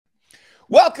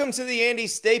Welcome to the Andy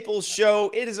Staples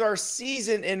Show. It is our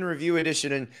season in review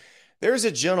edition, and there's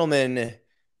a gentleman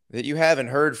that you haven't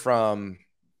heard from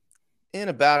in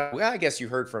about, well, I guess you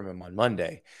heard from him on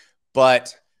Monday,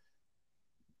 but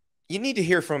you need to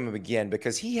hear from him again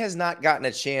because he has not gotten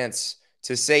a chance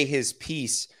to say his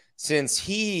piece since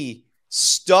he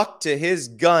stuck to his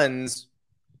guns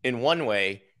in one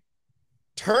way,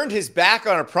 turned his back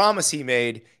on a promise he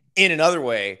made in another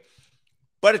way.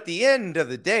 But at the end of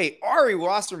the day, Ari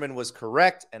Wasserman was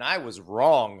correct and I was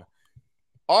wrong.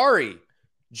 Ari,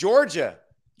 Georgia,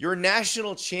 your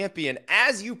national champion,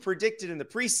 as you predicted in the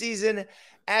preseason,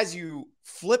 as you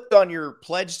flipped on your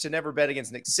pledge to never bet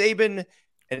against Nick Saban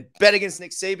and bet against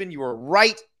Nick Saban, you were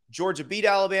right. Georgia beat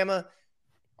Alabama.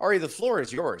 Ari, the floor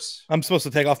is yours. I'm supposed to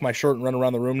take off my shirt and run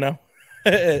around the room now.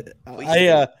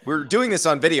 We're doing this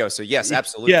on video, so yes,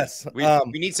 absolutely. Yes, we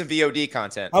need some VOD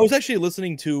content. I was actually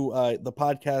listening to the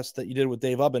podcast that you did with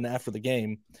Dave Ubben after the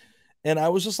game, and I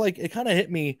was just like, it kind of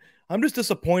hit me. I'm just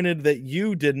disappointed that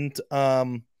you didn't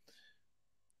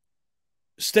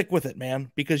stick with it,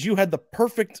 man, because you had the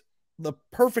perfect.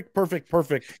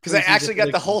 Because I actually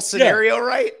got the whole scenario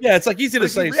right. Yeah, it's like easy to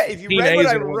say. If you read what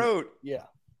I wrote, yeah.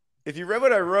 If you read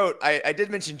what I wrote, I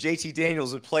did mention JT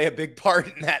Daniels would play a big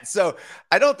part in that. So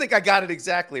I don't think I got it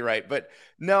exactly right. But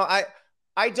no,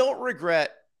 I don't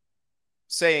regret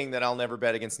saying that I'll never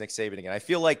bet against Nick Saban again. I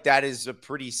feel like that is a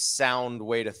pretty sound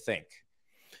way to think.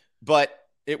 But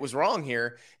it was wrong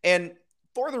here. And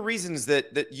for the reasons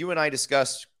that you and I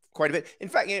discussed quite a bit. In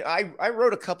fact, I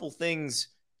wrote a couple things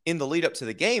in the lead up to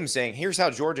the game saying, here's how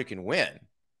Georgia can win.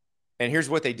 And here's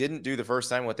what they didn't do the first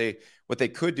time, what they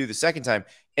could do the second time.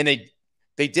 And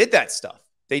they did that stuff.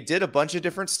 They did a bunch of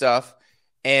different stuff.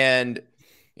 And,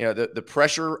 you know, the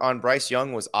pressure on Bryce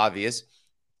Young was obvious.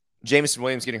 Jameson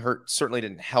Williams getting hurt certainly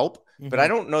didn't help. Mm-hmm. But I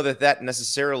don't know that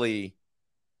necessarily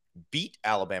beat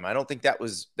Alabama. I don't think that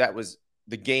was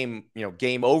the game,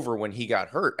 game over when he got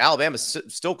hurt. Alabama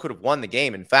still could have won the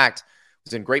game. In fact,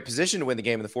 was in great position to win the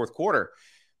game in the fourth quarter.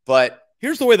 But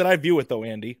here's the way that I view it, though,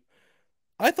 Andy.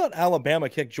 I thought Alabama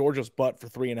kicked Georgia's butt for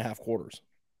 3.5 quarters.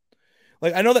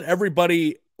 Like, I know that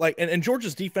everybody, and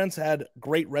Georgia's defense had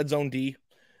great red zone D,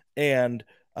 and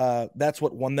that's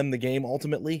what won them the game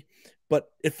ultimately.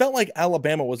 But it felt like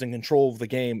Alabama was in control of the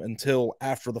game until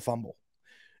after the fumble.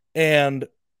 And,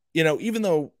 even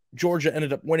though Georgia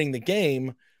ended up winning the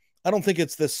game, I don't think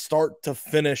it's this start to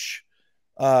finish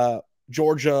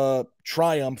Georgia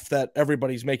triumph that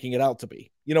everybody's making it out to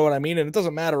be. You know what I mean? And it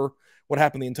doesn't matter what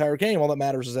happened the entire game. All that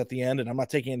matters is at the end, and I'm not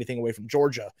taking anything away from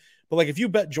Georgia. But like, if you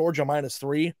bet Georgia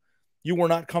 -3, you were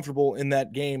not comfortable in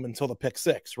that game until the pick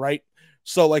six, right?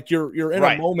 So like you're in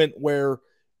a moment where,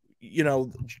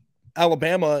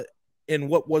 Alabama, in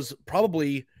what was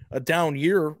probably a down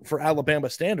year for Alabama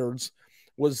standards,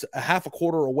 was a half a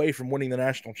quarter away from winning the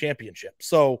national championship.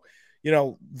 So,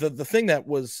 the thing that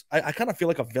was, I kind of feel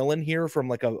like a villain here from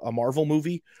like a Marvel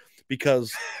movie,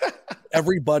 because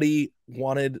everybody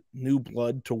wanted new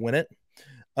blood to win it.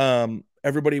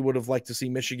 Everybody would have liked to see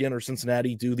Michigan or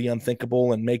Cincinnati do the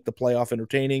unthinkable and make the playoff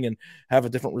entertaining and have a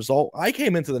different result. I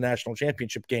came into the national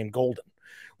championship game golden.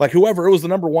 Like, whoever, it was the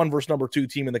number 1 versus number 2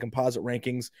 team in the composite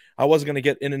rankings. I wasn't going to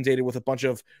get inundated with a bunch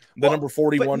of the number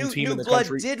 41 team in the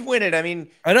country. New blood did win it. I mean,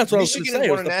 I know, that's what Michigan has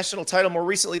won a national title more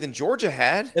recently than Georgia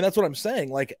had. And that's what I'm saying.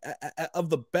 Like, of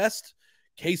the best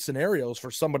case scenarios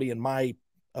for somebody in my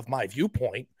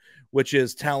viewpoint, which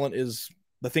is talent is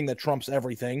the thing that trumps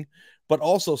everything, but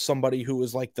also somebody who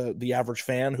is like the average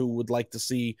fan who would like to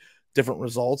see different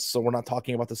results. So we're not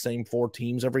talking about the same 4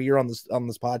 teams every year on this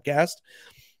podcast.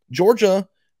 Georgia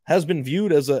has been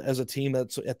viewed as a team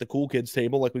that's at the cool kids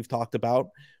table, like we've talked about,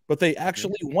 but they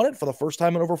actually won it for the first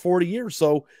time in over 40 years.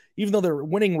 So even though they're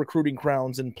winning recruiting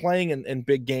crowns and playing in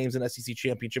big games and SEC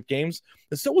championship games,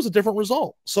 it still was a different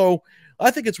result. So I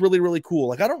think it's really, really cool.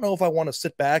 Like, I don't know if I want to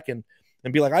sit back and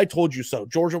be like, I told you so.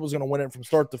 Georgia was going to win it from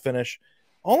start to finish.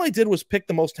 All I did was pick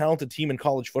the most talented team in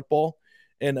college football,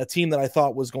 and a team that I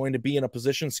thought was going to be in a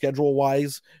position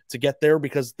schedule-wise to get there,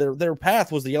 because their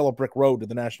path was the yellow brick road to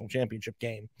the national championship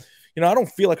game. I don't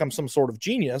feel like I'm some sort of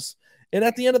genius. And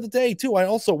at the end of the day, too, I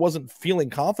also wasn't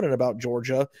feeling confident about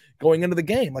Georgia going into the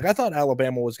game. Like, I thought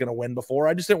Alabama was going to win before.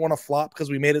 I just didn't want to flop because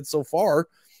we made it so far.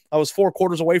 I was 4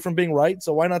 quarters away from being right,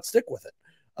 so why not stick with it?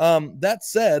 That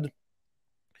said,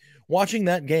 watching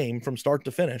that game from start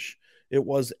to finish, it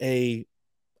was a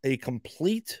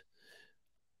complete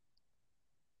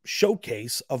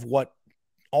showcase of what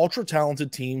ultra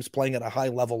talented teams playing at a high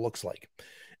level looks like.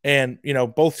 And,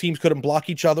 both teams couldn't block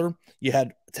each other. You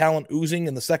had talent oozing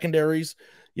in the secondaries.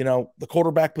 You know, the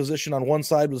quarterback position on one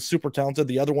side was super talented.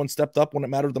 The other one stepped up when it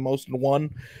mattered the most and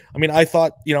won. I mean, I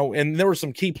thought, you know, and there were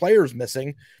some key players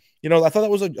missing. You know, I thought that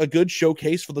was a good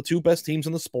showcase for the two best teams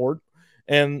in the sport,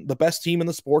 and the best team in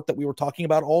the sport that we were talking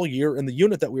about all year and the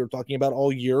unit that we were talking about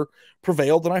all year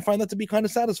prevailed. And I find that to be kind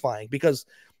of satisfying because,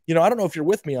 you know, I don't know if you're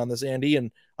with me on this, Andy,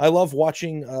 and I love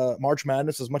watching March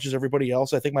Madness as much as everybody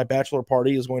else. I think my bachelor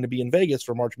party is going to be in Vegas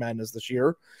for March Madness this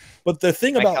year. But the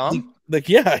thing about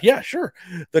yeah, sure.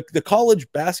 The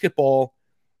college basketball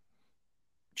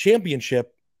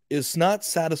championship is not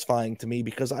satisfying to me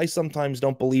because I sometimes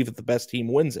don't believe that the best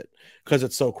team wins it because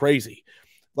it's so crazy.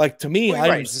 Like, to me,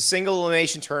 it's a single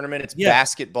elimination tournament. It's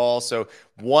basketball, so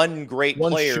one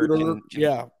player shooter,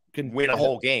 can win a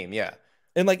whole game. Yeah.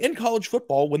 And like in college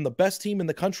football, when the best team in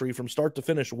the country from start to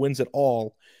finish wins it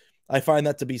all, I find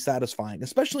that to be satisfying,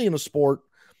 especially in a sport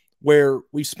where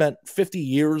we spent 50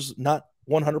 years not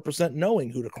 100% knowing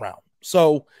who to crown.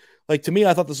 So, like, to me,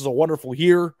 I thought this is a wonderful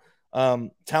year.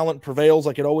 Talent prevails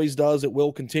like it always does. It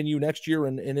will continue next year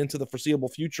and into the foreseeable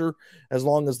future as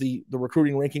long as the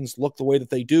recruiting rankings look the way that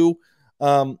they do.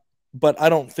 But I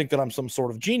don't think that I'm some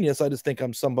sort of genius. I just think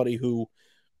I'm somebody who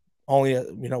only,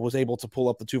 you know, was able to pull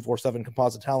up the 247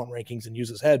 composite talent rankings and use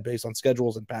his head based on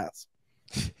schedules and paths.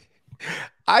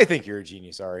 I think you're a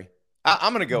genius, Ari.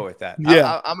 I'm going to go with that.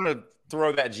 Yeah. I'm going to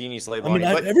throw that genius label on you.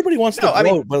 But everybody wants to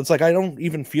vote, but it's like, I don't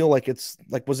even feel like it's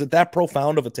like, was it that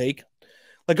profound of a take?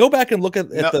 Like, go back and look at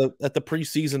the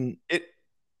preseason.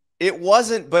 It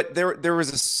wasn't, but there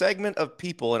was a segment of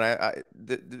people, and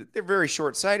they're very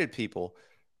short-sighted people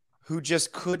who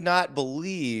just could not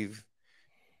believe,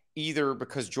 either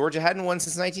because Georgia hadn't won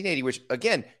since 1980, which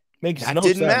again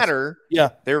didn't matter. Yeah,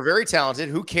 they were very talented.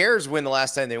 Who cares when the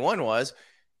last time they won was?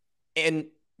 And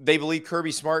they believe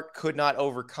Kirby Smart could not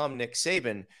overcome Nick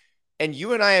Saban. And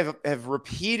you and I have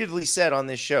repeatedly said on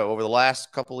this show over the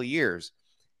last couple of years,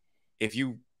 if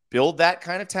you build that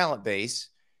kind of talent base,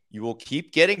 you will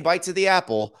keep getting bites of the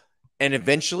apple, and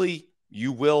eventually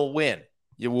you will win.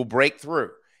 You will break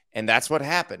through. And that's what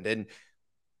happened. And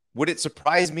would it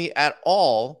surprise me at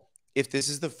all if this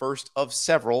is the first of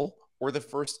several or the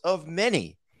first of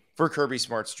many for Kirby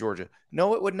Smart's Georgia?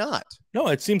 No, it would not. No,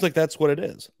 it seems like that's what it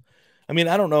is. I mean,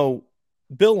 I don't know.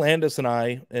 Bill Landis and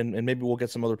I, and maybe we'll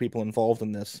get some other people involved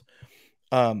in this,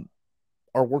 are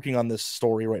working on this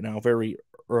story right now, very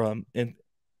in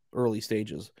early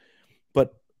stages.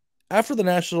 But after the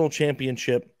national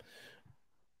championship,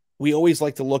 we always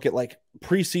like to look at like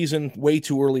preseason way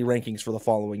too early rankings for the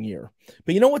following year.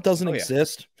 But you know what doesn't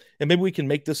exist? And maybe we can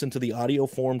make this into the audio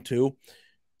form too.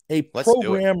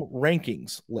 Program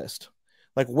rankings list.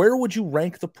 Like, where would you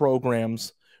rank the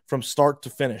programs from start to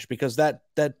finish? Because that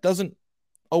doesn't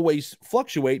always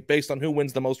fluctuate based on who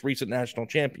wins the most recent national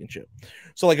championship.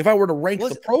 So like, if I were to rank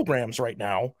the programs right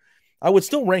now, I would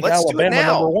still rank Alabama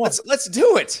number one. Let's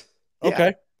do it.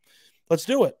 Okay. Let's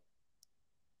do it.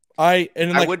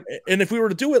 And if we were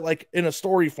to do it like in a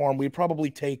story form, we'd probably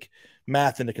take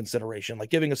math into consideration, like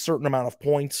giving a certain amount of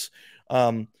points,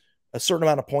 a certain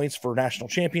amount of points for national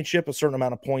championship, a certain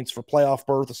amount of points for playoff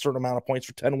berth, a certain amount of points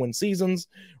for 10-win seasons,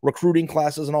 recruiting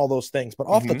classes, and all those things. But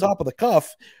off the top of the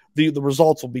cuff, the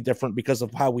results will be different because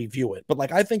of how we view it. But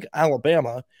like, I think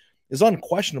Alabama is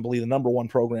unquestionably the number one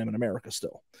program in America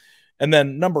still. And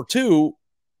then number two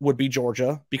would be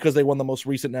Georgia, because they won the most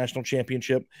recent national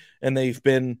championship and they've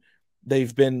been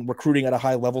recruiting at a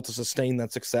high level to sustain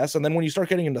that success. And then when you start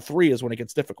getting into three is when it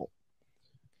gets difficult.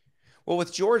 Well,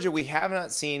 with Georgia, we have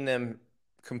not seen them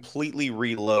completely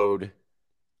reload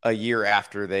a year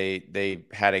after they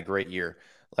had a great year.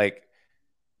 Like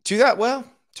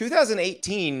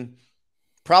 2018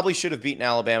 probably should have beaten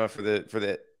Alabama for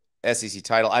the SEC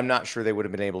title. I'm not sure they would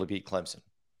have been able to beat Clemson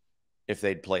if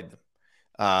they'd played them.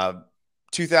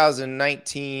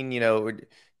 2019,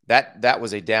 that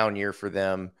was a down year for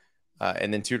them.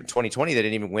 And then 2020, they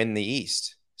didn't even win the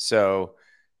East. So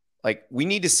like, we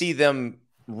need to see them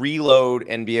reload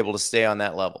and be able to stay on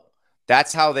that level.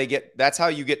 That's how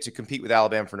you get to compete with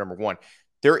Alabama for number one.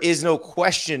 There is no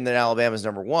question that Alabama is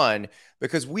number one,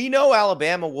 because we know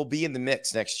Alabama will be in the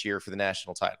mix next year for the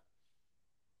national title.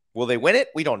 Will they win it?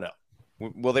 We don't know.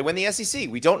 Will they win the SEC?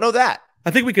 We don't know that.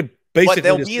 I think we could basically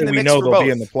they'll be in the mix know for they'll both. be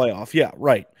in the playoff. Yeah,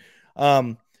 right.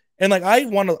 And like, I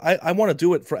want to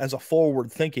do it as a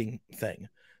forward thinking thing,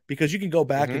 because you can go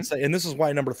back and say, and this is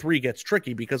why number three gets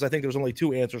tricky, because I think there's only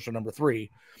two answers for number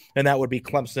three, and that would be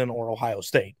Clemson or Ohio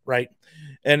State, right?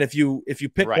 And if you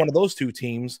pick one of those two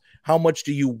teams, how much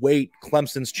do you weight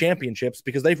Clemson's championships?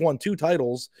 Because they've won two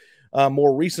titles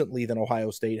more recently than Ohio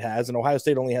State has, and Ohio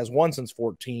State only has one since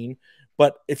 2014.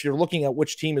 But if you're looking at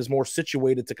which team is more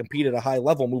situated to compete at a high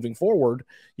level moving forward,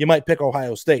 you might pick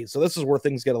Ohio State. So this is where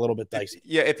things get a little bit dicey.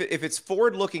 Yeah, if it's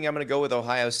forward looking, I'm going to go with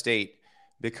Ohio State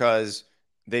because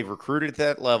they've recruited at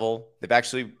that level. They've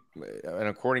actually, and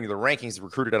according to the rankings,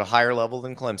 recruited at a higher level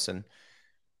than Clemson.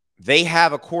 They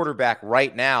have a quarterback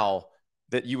right now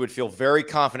that you would feel very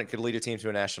confident could lead a team to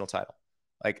a national title.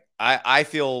 Like I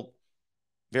feel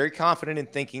very confident in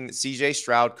thinking that CJ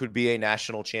Stroud could be a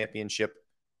national championship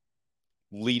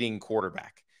leading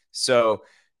quarterback. So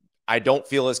I don't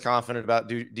feel as confident about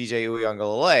DJ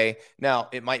Uiagalelei. Now,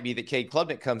 it might be that Cade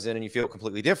Klubnik comes in and you feel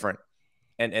completely different,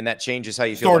 and that changes how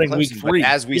you feel about Starting week Clemson. But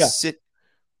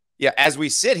 3. as we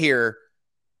sit here,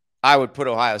 I would put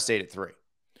Ohio State at 3.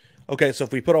 Okay, so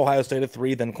if we put Ohio State at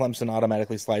 3, then Clemson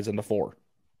automatically slides into 4.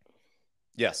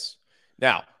 Yes.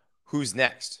 Now, who's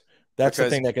next? That's the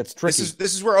thing that gets tricky.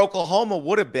 This is where Oklahoma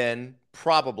would have been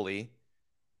probably,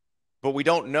 but we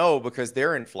don't know because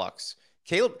they're in flux.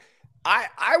 Caleb,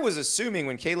 I was assuming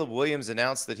when Caleb Williams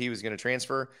announced that he was going to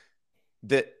transfer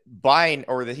that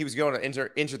that he was going to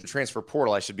enter the transfer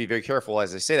portal. I should be very careful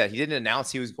as I say that. He didn't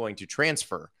announce he was going to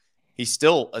transfer. He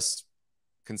still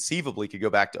conceivably could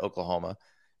go back to Oklahoma.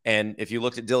 And if you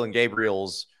looked at Dylan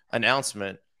Gabriel's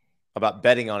announcement about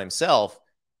betting on himself,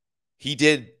 he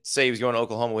did say he was going to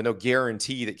Oklahoma with no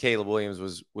guarantee that Caleb Williams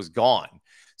was gone.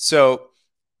 So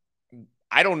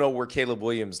I don't know where Caleb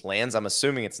Williams lands. I'm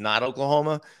assuming it's not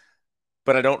Oklahoma,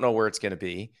 but I don't know where it's going to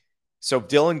be. So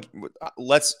Dylan,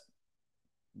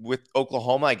 with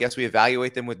Oklahoma, I guess we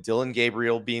evaluate them with Dylan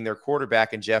Gabriel being their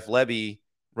quarterback and Jeff Lebby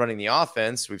running the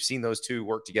offense. We've seen those two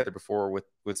work together before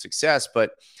with success,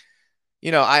 but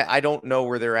I don't know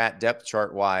where they're at depth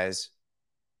chart wise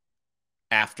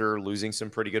after losing some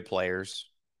pretty good players.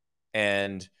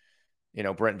 And,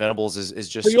 Brent Venables is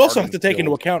just. But you also have to take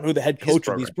into account who the head coach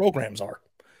of these programs are.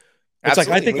 It's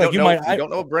Absolutely. like, I think we don't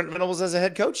know Brent Venables as a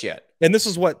head coach yet. And this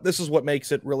is what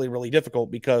makes it really, really difficult,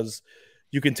 because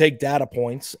you can take data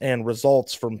points and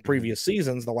results from previous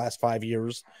seasons, the last 5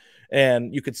 years,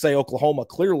 and you could say Oklahoma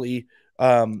clearly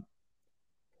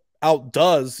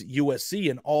outdoes USC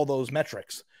in all those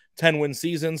metrics: 10-win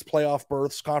seasons, playoff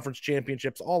berths, conference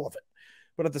championships, all of it.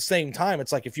 But at the same time,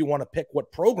 it's like, if you want to pick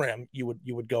what program you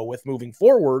would go with moving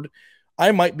forward,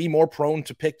 I might be more prone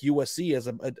to pick USC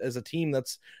as a team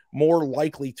that's more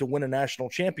likely to win a national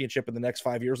championship in the next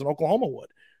 5 years than Oklahoma would.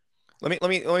 Let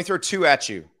me throw two at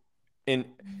you. And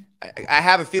I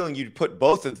have a feeling you'd put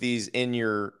both of these in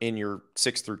your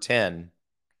 6 through 10,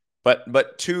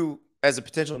 but two as a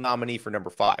potential nominee for number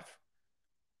 5.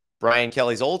 Brian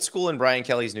Kelly's old school and Brian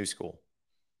Kelly's new school.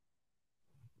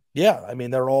 Yeah, I mean,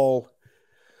 they're all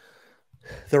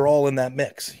in that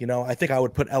mix. I think I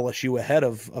would put LSU ahead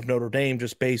of Notre Dame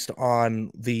just based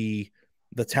on the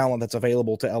talent that's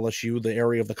available to LSU, the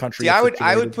area of the country. See, I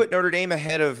would put Notre Dame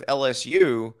ahead of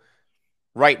LSU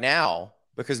right now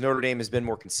because Notre Dame has been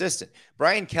more consistent.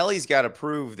 Brian Kelly's got to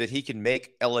prove that he can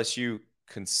make LSU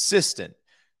consistent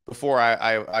before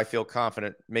I feel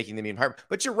confident making them even higher.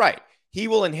 But you're right. He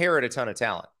will inherit a ton of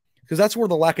talent. Because that's where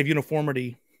the lack of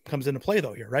uniformity comes into play,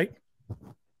 though, here, right?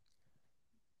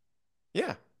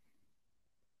 Yeah.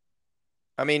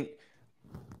 I mean,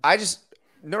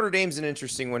 Notre Dame's an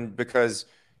interesting one because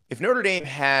if Notre Dame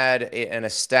had an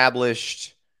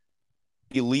established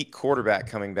elite quarterback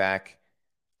coming back,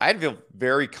 I'd feel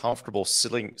very comfortable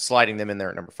sliding them in there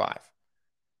at number 5.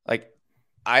 Like,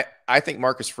 I think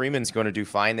Marcus Freeman's going to do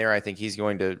fine there. I think he's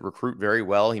going to recruit very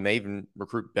well. He may even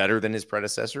recruit better than his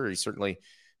predecessor. He certainly,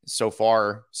 so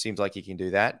far, seems like he can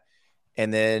do that.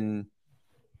 And then,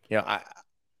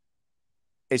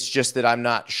 it's just that I'm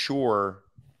not sure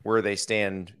where they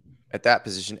stand at that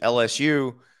position.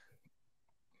 LSU,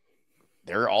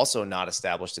 they're also not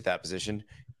established at that position,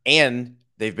 and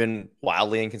they've been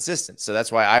wildly inconsistent. So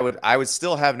that's why I would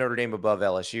still have Notre Dame above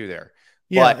LSU there.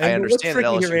 Yeah, but I understand that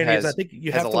LSU here, has, I think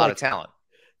you has have a lot of talent.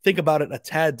 Think about it a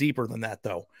tad deeper than that,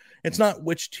 though. It's not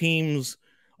which teams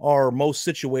are most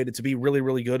situated to be really,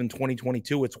 really good in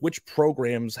 2022. It's which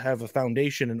programs have a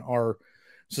foundation and are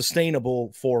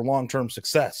sustainable for long-term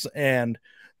success. And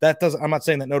I'm not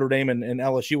saying that Notre Dame and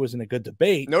LSU isn't a good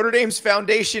debate. Notre Dame's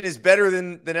foundation is better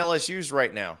than LSU's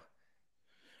right now.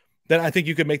 Then I think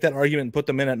you could make that argument and put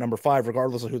them in at number 5,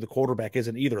 regardless of who the quarterback is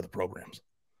in either of the programs.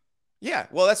 Yeah,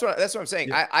 well, that's what I'm saying.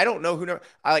 Yeah. I don't know who.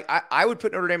 I would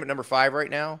put Notre Dame at number 5 right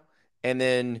now, and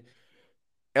then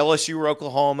LSU or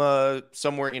Oklahoma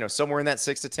somewhere in that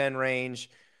 6 to 10 range.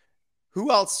 Who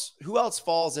else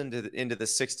falls into the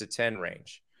 6 to 10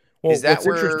 range? Well, what's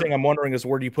interesting, I'm wondering, is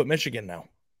where do you put Michigan now?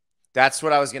 That's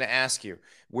what I was going to ask you.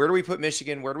 Where do we put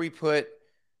Michigan? Where do we put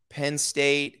Penn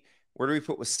State? Where do we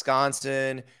put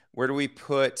Wisconsin? Where do we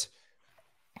put?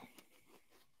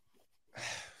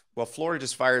 Well, Florida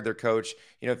just fired their coach.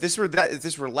 If this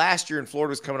were last year and Florida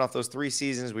was coming off those 3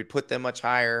 seasons, we'd put them much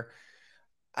higher.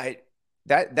 I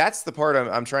that's the part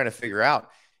I'm trying to figure out.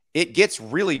 It gets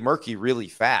really murky really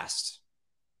fast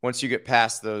once you get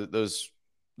past those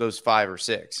 5 or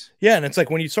 6. Yeah, and it's like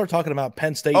when you start talking about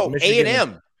Penn State, Oh, Michigan,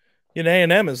 A&M.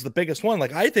 A&M is the biggest one.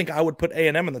 Like I think I would put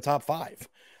A&M in the top 5.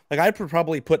 Like I'd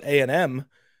probably put A&M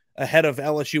ahead of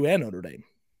LSU and Notre Dame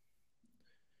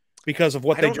because of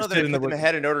what I they don't know just that did I in put them the.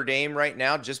 ahead of Notre Dame right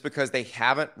now just because they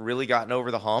haven't really gotten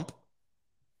over the hump.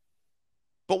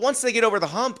 But once they get over the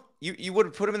hump, you would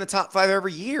have put them in the top 5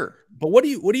 every year. But what do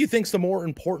you think's the more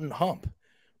important hump?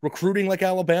 Recruiting like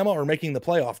Alabama or making the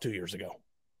playoff 2 years ago?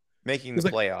 Making the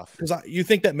playoff. Because you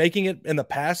think that making it in the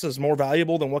past is more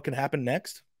valuable than what can happen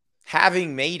next?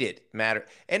 Having made it matter.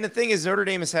 And the thing is, Notre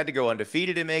Dame has had to go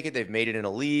undefeated to make it. They've made it in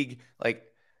a league. Like,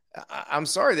 I'm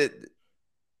sorry that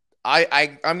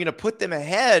I'm going to put them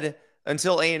ahead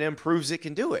until A&M proves it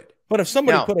can do it. But if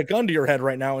somebody put a gun to your head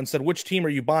right now and said, which team are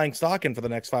you buying stock in for the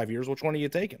next 5 years? Which one are you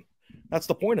taking? That's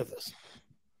the point of this.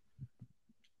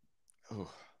 Ooh.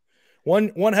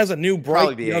 One has a new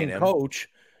bright young A&M. coach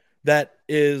that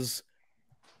is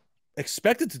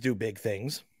expected to do big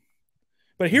things.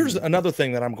 But here's another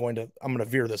thing that I'm going to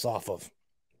veer this off of.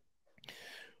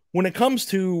 When it comes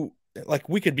to, like,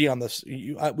 we could be on this.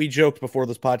 We joked before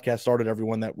this podcast started,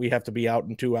 everyone, that we have to be out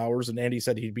in 2 hours, and Andy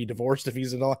said he'd be divorced if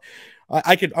he's in. I'm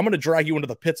going to drag you into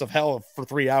the pits of hell for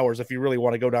 3 hours if you really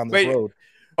want to go down this road.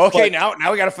 Okay, now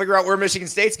we got to figure out where Michigan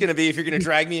State's going to be if you're going to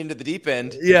drag me into the deep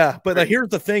end. Yeah, but here's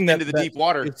the thing into the deep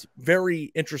water. It's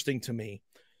very interesting to me,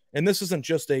 and this isn't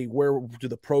just a where do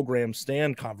the programs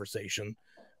stand conversation,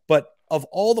 but of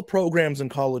all the programs in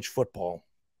college football,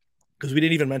 because we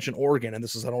didn't even mention Oregon, and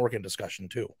this is an Oregon discussion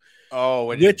too.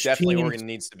 Oh, and definitely Oregon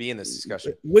needs to be in this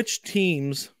discussion. Which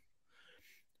teams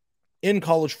in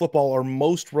college football are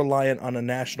most reliant on a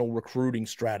national recruiting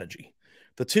strategy?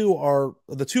 The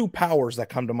two powers that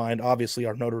come to mind, obviously,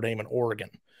 are Notre Dame and Oregon,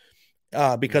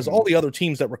 because all the other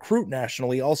teams that recruit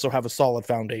nationally also have a solid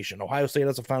foundation. Ohio State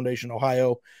has a foundation.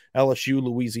 Ohio, LSU,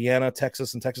 Louisiana,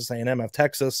 Texas, and Texas A&M have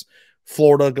Texas.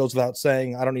 Florida goes without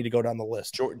saying. I don't need to go down the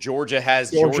list. Georgia has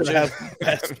the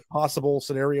best possible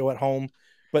scenario at home.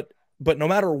 But no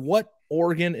matter what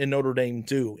Oregon and Notre Dame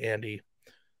do, Andy,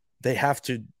 they have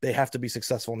to be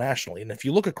successful nationally. And if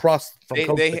you look across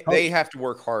from they have to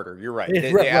work harder. You're right.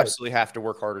 They absolutely have to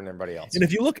work harder than everybody else. And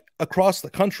if you look across the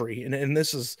country, and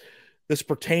this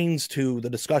pertains to the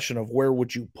discussion of where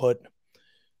would you put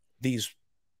these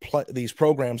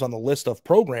programs on the list of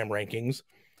program rankings,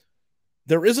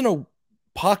 there isn't a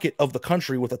pocket of the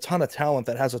country with a ton of talent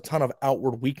that has a ton of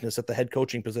outward weakness at the head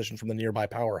coaching position from the nearby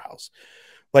powerhouse.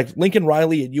 Like Lincoln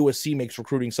Riley at USC makes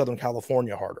recruiting Southern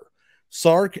California harder.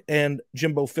 Sark and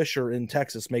Jimbo Fisher in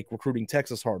Texas make recruiting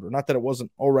Texas harder. Not that it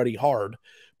wasn't already hard,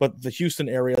 but the Houston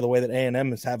area, the way that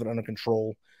A&M is having it under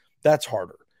control, that's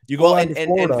harder. You go and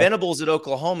Venables at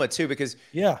Oklahoma too, because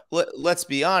let's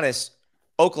be honest,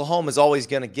 Oklahoma is always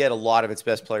going to get a lot of its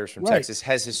best players from Texas,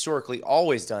 has historically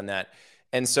always done that.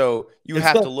 And so you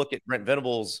have to look at Brent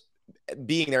Venables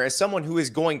being there as someone who is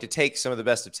going to take some of the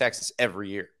best of Texas every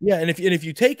year. Yeah, and if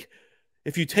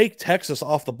you take Texas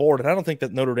off the board, and I don't think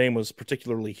that Notre Dame was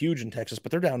particularly huge in Texas,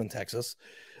 but they're down in Texas.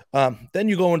 Then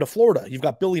you go into Florida. You've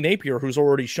got Billy Napier, who's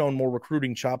already shown more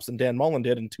recruiting chops than Dan Mullen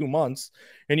did in 2 months.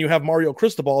 And you have Mario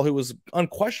Cristobal, who was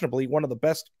unquestionably one of the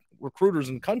best recruiters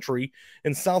in the country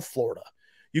in South Florida.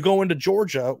 You go into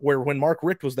Georgia, where when Mark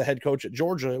Richt was the head coach at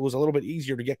Georgia, it was a little bit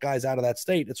easier to get guys out of that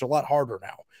state. It's a lot harder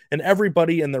now. And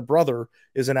everybody and their brother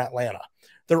is in Atlanta.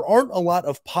 There aren't a lot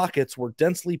of pockets where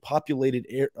densely populated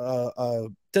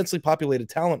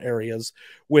talent areas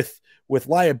with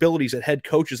liabilities at head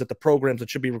coaches at the programs that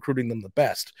should be recruiting them the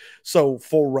best. So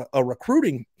for a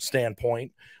recruiting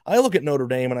standpoint, I look at Notre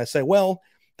Dame and I say, well,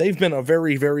 they've been a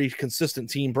very, very consistent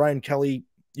team. Brian Kelly,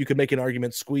 you could make an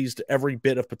argument, squeezed every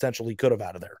bit of potential he could have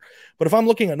out of there. But if I'm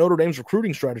looking at Notre Dame's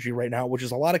recruiting strategy right now, which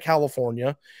is a lot of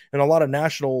California and a lot of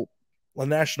national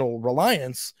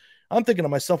reliance, I'm thinking to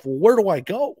myself, well, where do I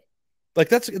go?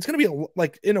 Like it's going to be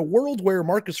like in a world where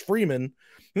Marcus Freeman,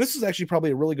 and this is actually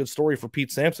probably a really good story for Pete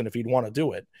Sampson if he'd want to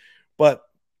do it, but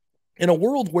in a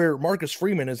world where Marcus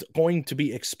Freeman is going to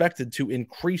be expected to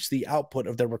increase the output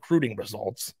of their recruiting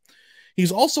results,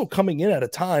 he's also coming in at a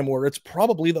time where it's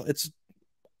probably it's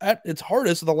at its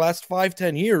hardest in the last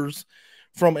 5-10 years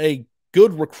from a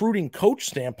good recruiting coach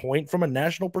standpoint from a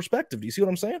national perspective. Do you see what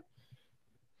I'm saying?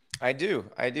 I do.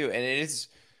 And it is,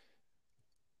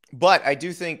 but I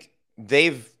do think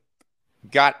they've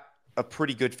got a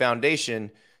pretty good foundation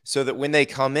so that when they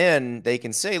come in, they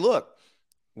can say, look,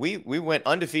 we went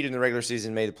undefeated in the regular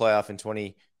season, made the playoff in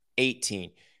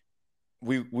 2018.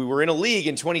 We were in a league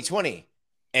in 2020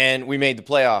 and we made the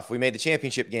playoff. We made the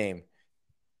championship game.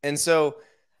 And so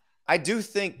I do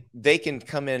think they can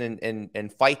come in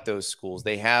and fight those schools.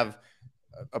 They have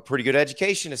a pretty good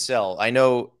education to sell. I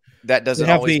know that They doesn't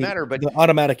have always matter, but the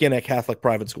automatic in at Catholic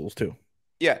private schools too.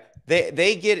 yeah,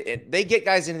 they get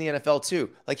guys into the NFL too.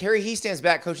 Like Harry Heastand's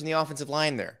back coaching the offensive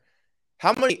line there.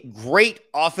 How many great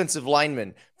offensive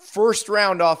linemen, first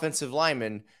round offensive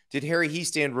linemen, did Harry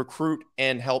Heastand recruit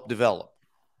and help develop?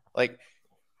 Like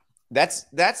that's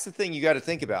the thing you got to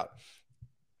think about.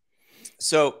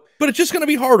 So, but it's just going to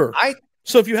be harder.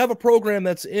 So if you have a program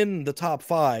that's in the top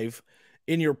 5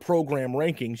 in your program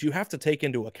rankings, you have to take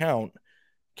into account,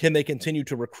 can they continue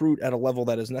to recruit at a level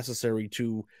that is necessary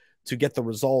to get the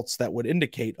results that would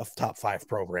indicate a top 5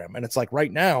 program? And it's like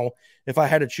right now, if I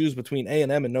had to choose between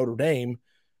A&M and Notre Dame,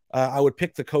 I would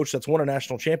pick the coach that's won a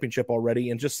national championship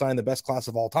already and just sign the best class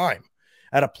of all time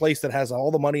at a place that has all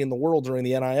the money in the world during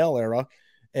the NIL era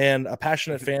and a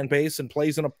passionate fan base and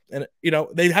plays in and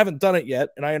they haven't done it yet.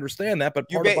 And I understand that, but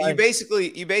you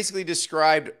basically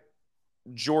described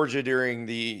Georgia during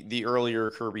the earlier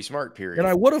Kirby Smart period. And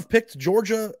I would have picked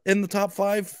Georgia in the top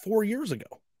 5 4 years ago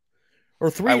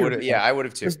or 3 years ago. Yeah, I would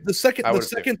have too. The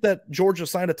second that Georgia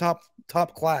signed a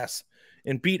top class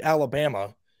and beat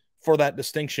Alabama for that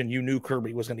distinction, you knew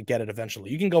Kirby was going to get it eventually.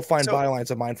 You can go find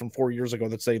bylines of mine from 4 years ago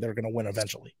that say they're going to win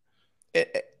eventually.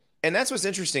 And that's what's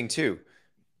interesting too.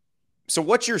 So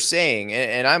what you're saying,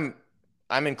 and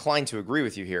I'm inclined to agree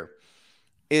with you here,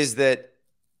 is that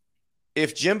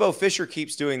if Jimbo Fisher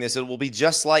keeps doing this, it will be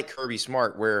just like Kirby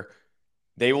Smart, where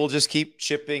they will just keep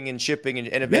chipping and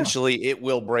eventually it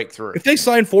will break through. If they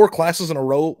sign 4 classes in a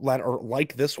row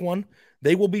like this one,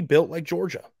 they will be built like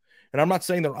Georgia. And I'm not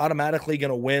saying they're automatically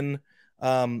going to win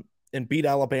and beat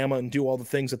Alabama and do all the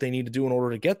things that they need to do in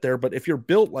order to get there. But if you're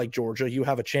built like Georgia, you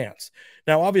have a chance.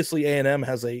 Now, obviously, A&M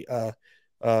has a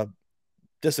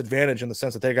disadvantage in the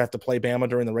sense that they have to play Bama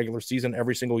during the regular season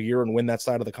every single year and win that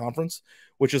side of the conference,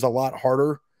 which is a lot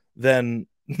harder than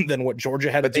what Georgia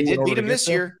had to do. But they did beat them this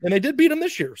year. And they did beat them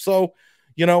this year. So,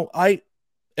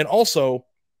 also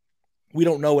we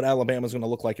don't know what Alabama is going to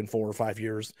look like in 4 or 5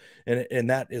 years. And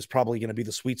that is probably going to be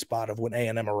the sweet spot of when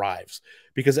A&M arrives,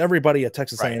 because everybody at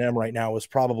Texas A&M right now is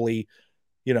probably,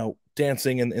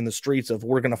 dancing in the streets of,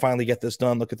 we're going to finally get this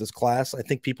done. Look at this class. I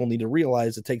think people need to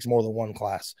realize it takes more than one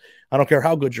class. I don't care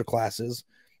how good your class is.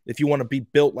 If you want to be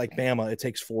built like Bama, it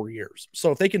takes 4 years.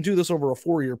 So if they can do this over a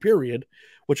 4-year period,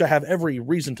 which I have every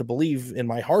reason to believe in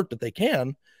my heart that they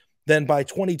can, then by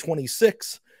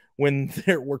 2026, when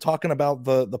we're talking about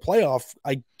the playoff,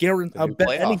 I guarantee, I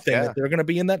bet anything that they're going to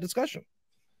be in that discussion.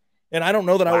 And I don't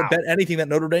know that I would bet anything that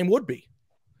Notre Dame would be.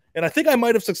 And I think I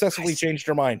might have successfully changed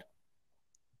your mind.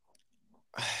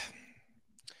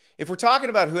 If we're talking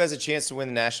about who has a chance to win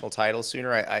the national title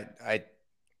sooner, I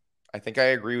think I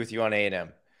agree with you on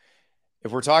A&M.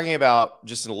 If we're talking about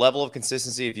just a level of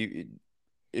consistency,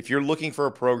 if you're looking for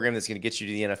a program that's going to get you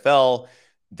to the NFL,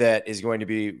 that is going to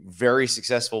be very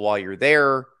successful while you're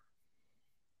there,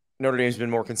 Notre Dame's been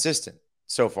more consistent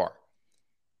so far.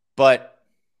 But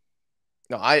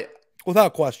no,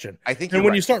 without question, I think. And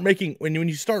when you start making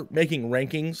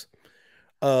rankings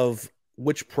of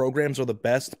which programs are the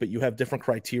best, but you have different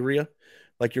criteria,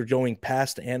 like you're going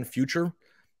past and future,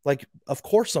 like, of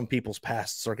course, some people's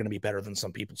pasts are going to be better than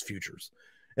some people's futures.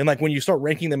 And like when you start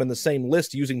ranking them in the same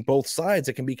list using both sides,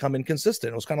 it can become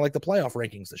inconsistent. It was kind of like the playoff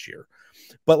rankings this year.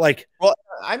 But like, well,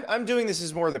 I'm doing this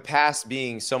as more of the past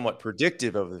being somewhat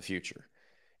predictive of the future.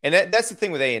 And that's the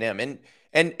thing with A&M.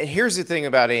 And here's the thing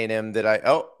about A&M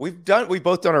that we've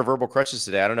both done our verbal crutches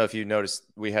today. I don't know if you noticed,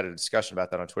 we had a discussion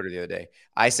about that on Twitter the other day.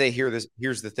 I say here's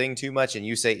the thing too much, and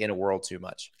you say in a world too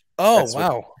much. Oh,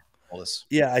 wow.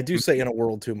 Yeah, I do say in a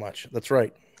world too much. That's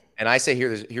right. And I say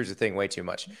here's the thing way too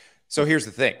much. So here's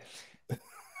the thing.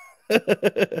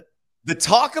 The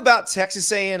talk about Texas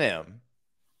A&M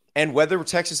and whether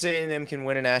Texas A&M can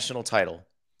win a national title,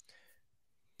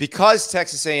 because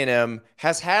Texas A&M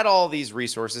has had all these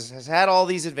resources, has had all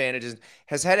these advantages,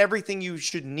 has had everything you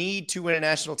should need to win a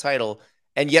national title,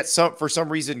 and yet for some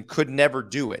reason could never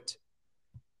do it,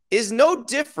 is no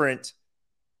different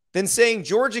than saying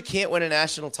Georgia can't win a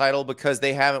national title because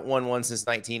they haven't won one since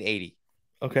 1980.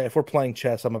 Okay, if we're playing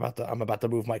chess, I'm about to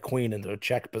move my queen into a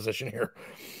check position here.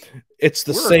 It's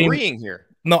the same. We're agreeing here.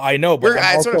 No, I know, but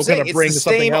I'm also going to bring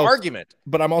something else. Argument.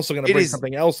 But I'm also going to bring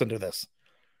something else into this.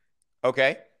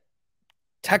 Okay.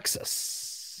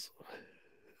 Texas.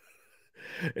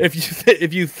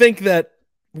 If you think that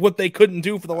what they couldn't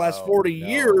do for the last 40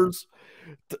 years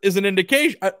is an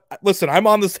indication. Listen, I'm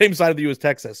on the same side of you as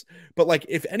Texas, but like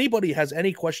if anybody has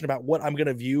any question about what I'm going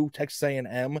to view Texas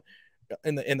A&M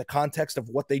in the context of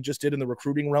what they just did in the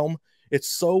recruiting realm, it's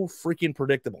so freaking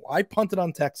predictable. I punted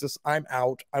on Texas. I'm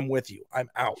out. I'm with you. I'm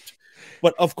out.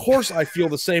 But of course, I feel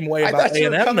the same way I about thought you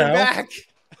were A&M coming now. back.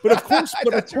 But of course, I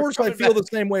feel back. the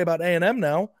same way about A&M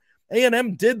now.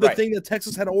 A&M did the thing that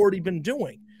Texas had already been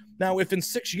doing. Now, if in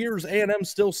 6 years A&M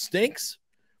still stinks,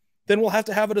 then we'll have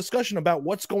to have a discussion about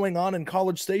what's going on in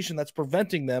College Station that's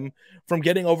preventing them from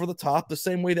getting over the top the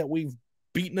same way that we've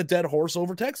beaten a dead horse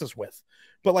over Texas with.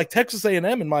 But like Texas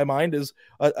A&M, in my mind, is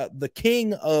the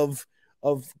king of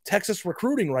Texas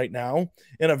recruiting right now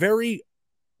in a very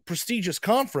prestigious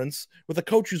conference with a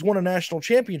coach who's won a national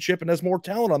championship and has more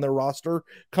talent on their roster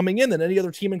coming in than any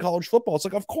other team in college football. It's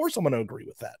like, of course I'm going to agree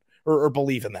with that or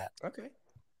believe in that. Okay.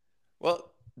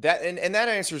 Well, that and that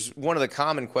answers one of the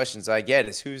common questions I get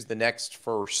is who's the next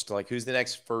first? Like who's the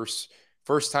next first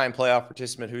time playoff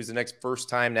participant? Who's the next first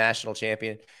time national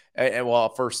champion? And well,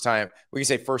 first time, we can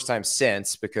say first time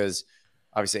since, because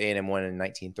obviously A&M won in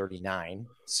 1939,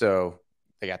 so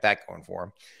they got that going for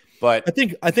them. But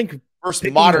I think first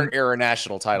modern era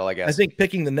national title, I guess. I think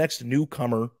picking the next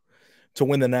newcomer to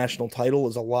win the national title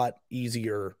is a lot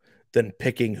easier than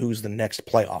picking who's the next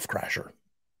playoff crasher.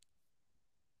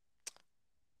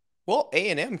 Well,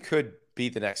 A&M could be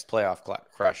the next playoff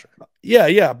crasher.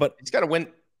 Yeah, but it's got to win.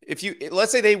 If you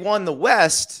let's say they won the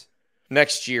West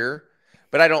next year,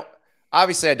 but I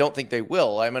don't think they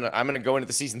will. I'm gonna go into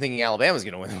the season thinking Alabama's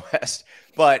gonna win the West.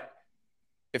 But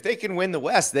if they can win the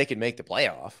West, they can make the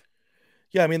playoff.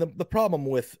 Yeah, I mean the problem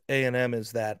with A&M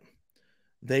is that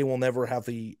they will never have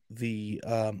the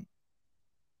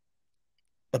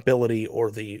ability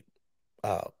or the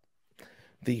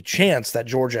chance that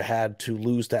Georgia had to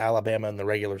lose to Alabama in the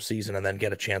regular season and then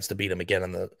get a chance to beat them again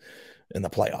in the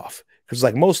playoff. Because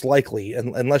like most likely,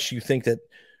 unless you think that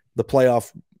the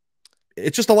playoff,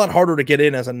 it's just a lot harder to get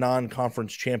in as a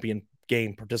non-conference champion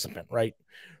game participant, right?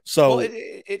 So well,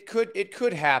 it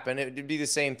could happen. It would be the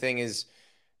same thing as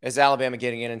Alabama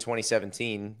getting in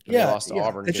 2017. Yeah, they lost to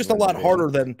Auburn. It's just a lot harder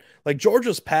than like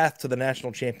Georgia's path to the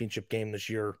national championship game this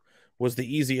year was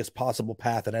the easiest possible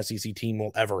path an SEC team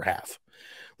will ever have.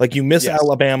 Like you miss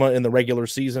Alabama in the regular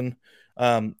season.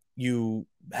 You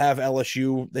have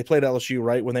LSU. They played LSU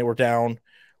right when they were down.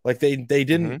 Like they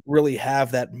didn't really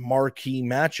have that marquee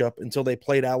matchup until they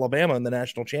played Alabama in the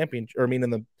national championship. Or I mean, in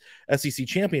the SEC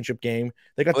championship game,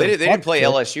 they got. They didn't play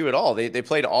LSU at all. They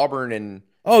played Auburn and.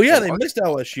 Oh yeah, they missed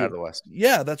LSU out of the West.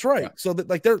 Yeah, that's right. Yeah. So that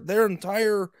like their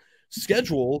entire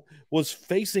schedule was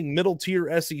facing middle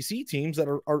tier SEC teams that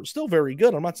are still very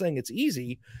good. I'm not saying it's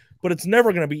easy, but it's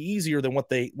never going to be easier than what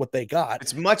they got.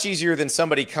 It's much easier than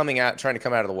somebody trying to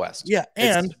come out of the West. Yeah,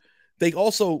 and they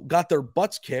also got their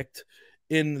butts kicked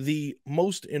in the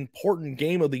most important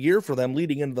game of the year for them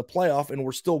leading into the playoff, and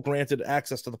were still granted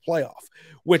access to the playoff,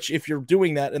 which if you're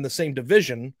doing that in the same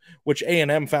division, which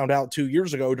A&M found out 2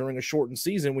 years ago during a shortened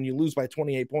season, when you lose by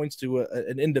 28 points to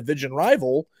an in-division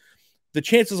rival, the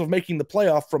chances of making the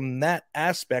playoff from that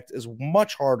aspect is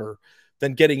much harder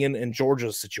than getting in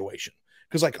Georgia's situation.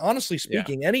 Because like, honestly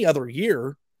speaking, any other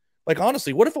year, like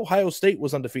honestly, what if Ohio State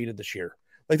was undefeated this year?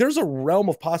 Like there's a realm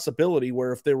of possibility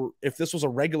where if this was a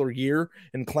regular year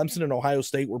and Clemson and Ohio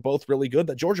State were both really good,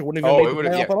 that Georgia wouldn't even make the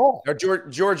playoff at all.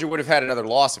 Georgia would have had another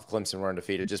loss if Clemson were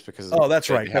undefeated, just because. That's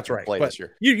right. Play this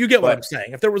year. You get what I'm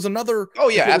saying. If there was another,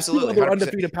 absolutely, other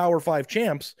undefeated Power 5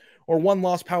 champs or one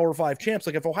loss Power 5 champs,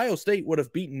 like if Ohio State would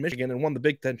have beaten Michigan and won the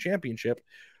Big Ten championship,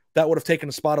 that would have taken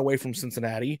a spot away from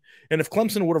Cincinnati. And if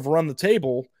Clemson would have run the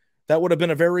table, that would have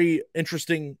been a very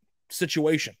interesting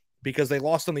situation, because they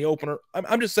lost in the opener.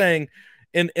 I'm just saying,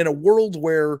 in a world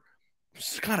where,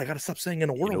 God, I got to stop saying in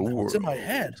a world. Now. It's in my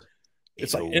head.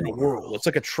 It's like in a world. It's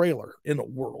like a trailer, in a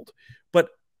world. But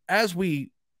as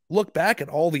we look back at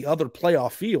all the other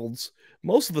playoff fields,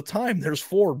 most of the time there's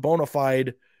 4 bona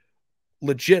fide,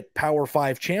 legit Power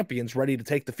 5 champions ready to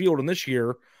take the field. And this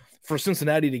year, for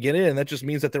Cincinnati to get in, that just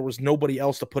means that there was nobody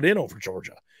else to put in over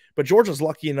Georgia. But Georgia's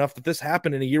lucky enough that this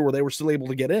happened in a year where they were still able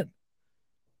to get in.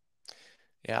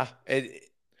 Yeah. And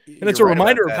it's a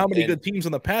reminder of how many good teams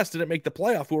in the past didn't make the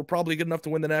playoff who were probably good enough to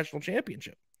win the national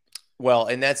championship. Well,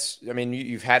 and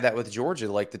you've had that with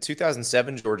Georgia. Like the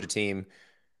 2007 Georgia team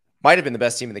might have been the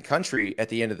best team in the country at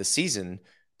the end of the season,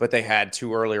 but they had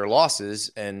 2 earlier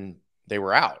losses and they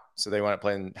were out. So they wound up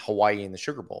playing Hawaii in the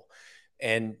Sugar Bowl.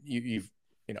 And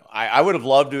I would have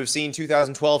loved to have seen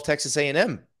 2012 Texas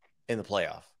A&M in the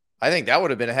playoff. I think that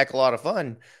would have been a heck of a lot of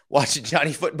fun watching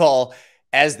Johnny football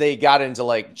as they got into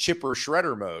like chipper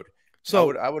shredder mode.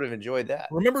 So I would have enjoyed that.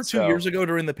 Remember 2 years ago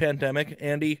during the pandemic,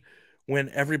 Andy, when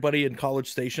everybody in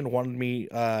College Station wanted me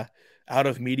out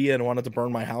of media and wanted to burn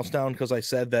my house down because I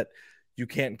said that you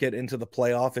can't get into the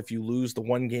playoff if you lose the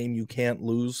one game you can't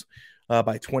lose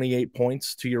by 28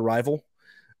 points to your rival.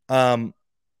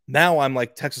 Now I'm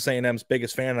like Texas A&M's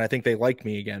biggest fan, and I think they like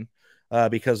me again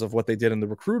because of what they did in the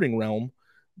recruiting realm.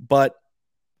 But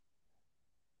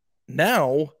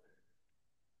now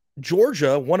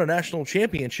Georgia won a national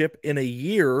championship in a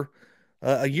year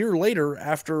later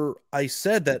after I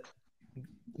said that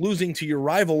losing to your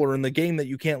rival or in the game that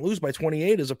you can't lose by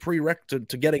 28 is a prerequisite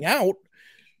to getting out.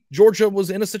 Georgia was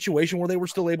in a situation where they were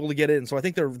still able to get in. So I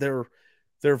think they're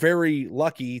very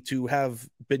lucky to have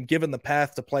been given the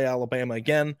path to play Alabama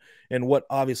again, and what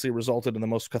obviously resulted in the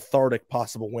most cathartic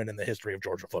possible win in the history of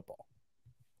Georgia football.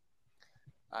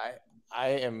 I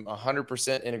am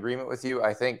 100% in agreement with you.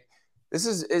 I think this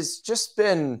was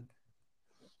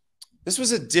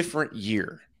a different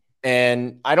year.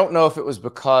 And I don't know if it was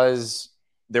because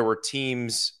there were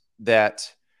teams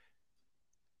that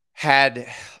had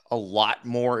a lot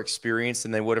more experience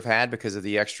than they would have had because of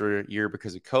the extra year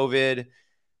because of COVID,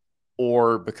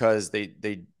 or because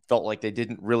they felt like they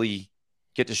didn't really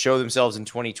get to show themselves in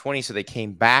 2020, so they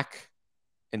came back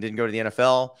and didn't go to the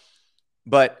NFL.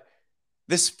 But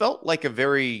this felt like a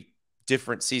very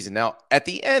different season. Now, at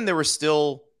the end, there were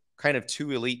still kind of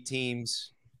two elite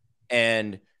teams,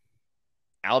 and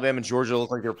Alabama and Georgia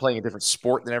looked like they were playing a different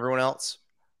sport than everyone else.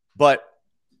 But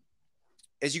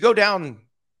as you go down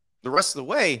the rest of the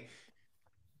way,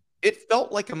 it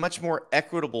felt like a much more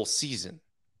equitable season,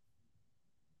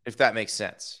 if that makes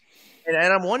sense. And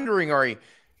I'm wondering, Ari,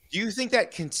 do you think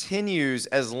that continues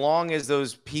as long as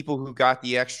those people who got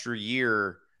the extra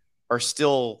year are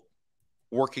still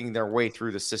working their way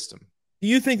through the system? Do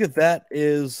you think that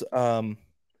is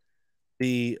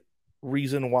the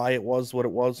reason why it was what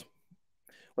it was?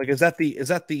 Like, is that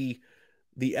the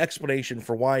explanation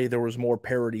for why there was more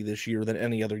parity this year than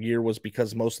any other year, was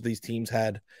because most of these teams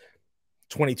had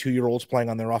 22-year-olds playing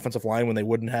on their offensive line when they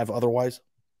wouldn't have otherwise?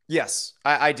 Yes,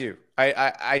 I do.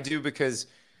 I do, because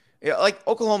like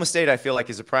Oklahoma State, I feel like,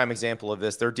 is a prime example of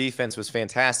this. Their defense was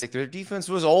fantastic. Their defense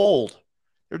was old.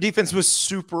 Their defense was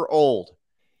super old.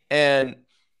 And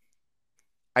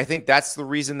I think that's the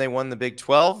reason they won the Big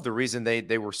 12, the reason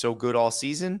they were so good all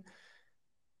season.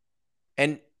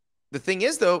 And the thing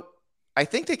is, though, I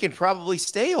think they can probably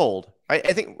stay old. I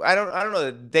don't know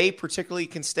that they particularly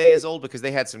can stay as old, because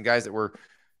they had some guys that were,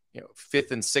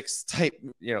 fifth and sixth type,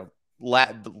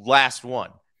 last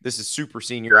one. This is super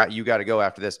senior. You got to go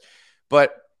after this.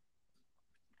 But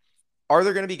are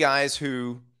there going to be guys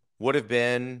who would have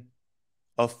been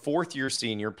a fourth-year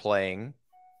senior playing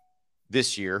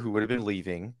this year, who would have been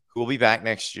leaving, who will be back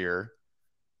next year,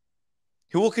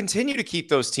 who will continue to keep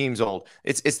those teams old?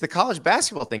 It's the college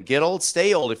basketball thing. Get old,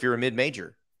 stay old if you're a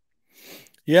mid-major.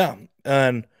 Yeah.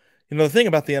 And, the thing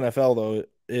about the NFL, though,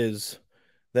 is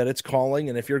that it's calling.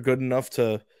 And if you're good enough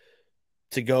to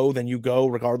go, then you go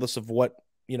regardless of what,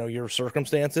 your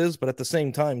circumstances. But at the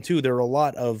same time, too, there are a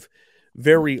lot of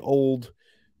very old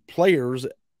players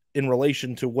in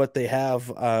relation to what they have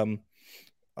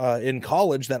in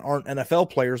college that aren't NFL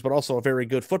players, but also very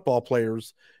good football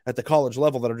players at the college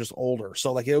level that are just older.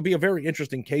 So like, it would be a very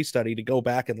interesting case study to go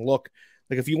back and look,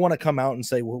 like, if you want to come out and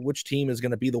say, well, which team is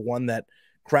going to be the one that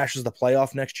crashes the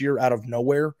playoff next year out of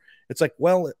nowhere? It's like,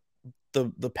 well,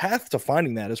 the path to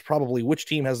finding that is probably which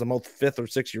team has the most fifth or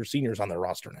sixth year seniors on their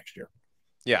roster next year.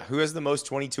 Yeah. Who has the most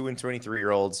 22 and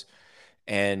 23-year-olds?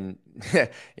 And,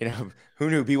 who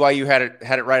knew BYU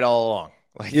had it right all along?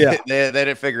 Like, yeah, they had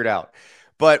it figured out.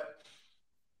 But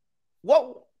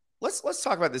let's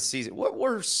talk about this season. What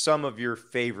were some of your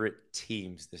favorite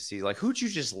teams this season? Like, who'd you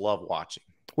just love watching?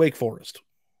 Wake Forest.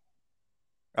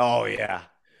 Oh yeah,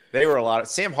 they were a lot of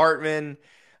Sam Hartman.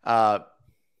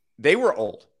 They were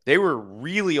old. They were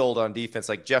really old on defense.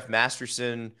 Like, Jeff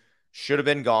Masterson should have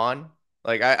been gone.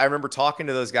 Like, I remember talking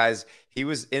to those guys. He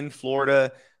was in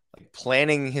Florida, like,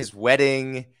 planning his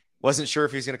wedding. Wasn't sure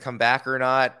if he was going to come back or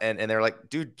not. And they're like,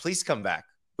 dude, please come back.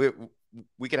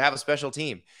 We could have a special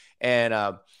team. And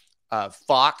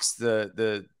Fox,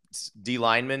 the D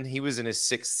lineman, he was in his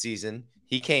sixth season.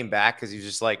 He came back because he was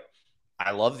just like,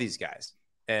 I love these guys,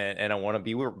 and I want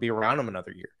to be around them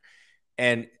another year.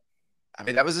 And I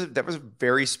mean, that was a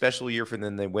very special year for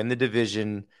them. They win the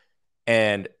division,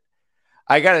 and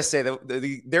I gotta say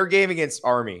that their game against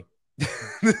Army,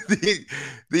 the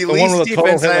least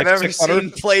defense I've ever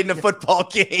seen played in a football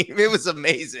game. It was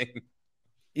amazing.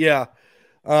 Yeah.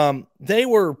 They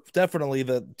were definitely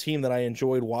the team that I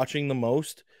enjoyed watching the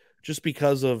most, just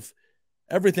because of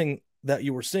everything that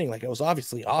you were seeing. Like, it was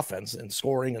obviously offense and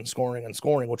scoring and scoring and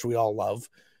scoring, which we all love.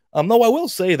 No, I will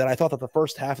say that I thought that the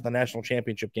first half of the national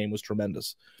championship game was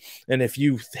tremendous. And if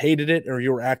you hated it or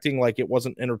you were acting like it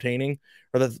wasn't entertaining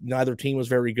or that neither team was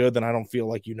very good, then I don't feel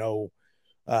like you know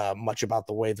much about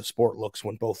the way the sport looks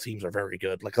when both teams are very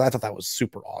good. Like I thought that was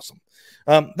super awesome.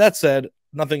 That said,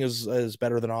 nothing is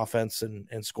better than offense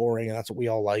and scoring, and that's what we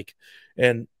all like.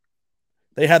 And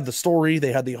they had the story,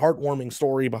 they had the heartwarming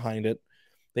story behind it.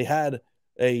 They had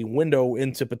a window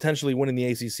into potentially winning the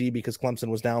ACC because Clemson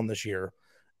was down this year.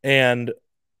 And,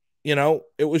 you know,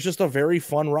 it was just a very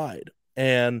fun ride.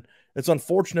 And it's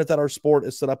unfortunate that our sport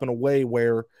is set up in a way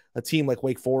where a team like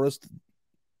Wake Forest,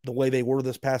 the way they were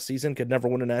this past season, could never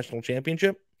win a national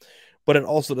championship. But it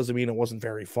also doesn't mean it wasn't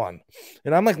very fun.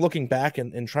 And I'm like looking back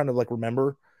and trying to like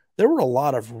remember, there were a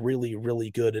lot of really,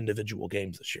 really good individual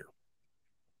games this year.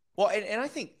 Well, and I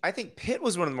think Pitt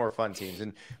was one of the more fun teams.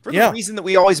 And for the reason that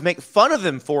we always make fun of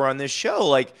them for on this show,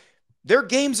 like their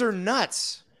games are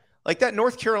nuts. Like that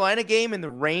North Carolina game in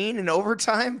the rain and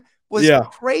overtime was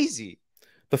crazy.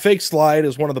 The fake slide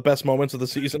is one of the best moments of the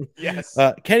season. Yes.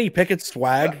 Kenny Pickett's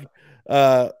swag.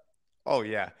 Oh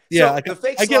yeah. Yeah. So the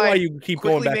fake I slide get why you keep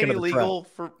going back into the illegal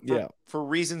for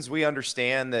reasons we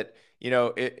understand that, you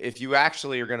know, if you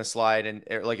actually are going to slide and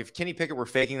like if Kenny Pickett were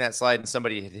faking that slide and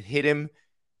somebody had hit him,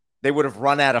 they would have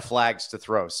run out of flags to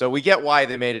throw. So we get why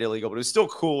they made it illegal, but it was still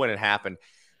cool when it happened.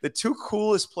 The two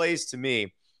coolest plays to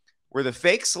me were the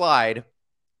fake slide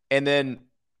and then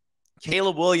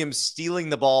Caleb Williams stealing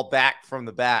the ball back from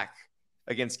the back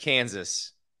against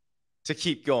Kansas to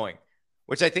keep going,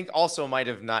 which I think also might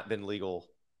have not been legal,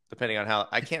 depending on how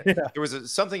I can't. Yeah. There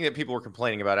was something that people were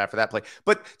complaining about after that play,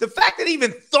 but the fact that he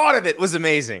even thought of it was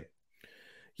amazing.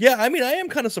 Yeah, I mean, I am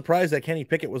kind of surprised that Kenny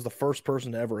Pickett was the first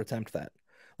person to ever attempt that.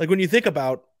 Like when you think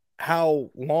about how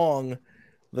long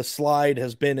the slide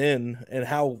has been in and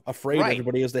how afraid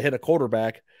everybody is to hit a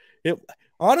quarterback, it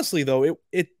honestly though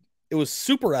it was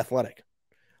super athletic.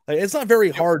 Like, it's not very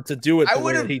hard to do it. I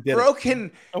would have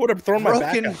broken. I would have thrown my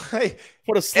back out.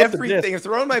 Would have slipped everything.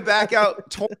 Thrown my back out,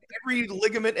 torn every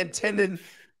ligament and tendon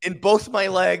in both my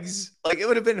legs. Like it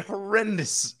would have been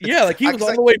horrendous. Yeah, like he was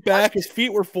all the way back, his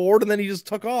feet were forward, and then he just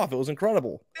took off. It was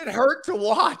incredible. It hurt to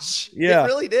watch. Yeah, it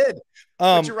really did.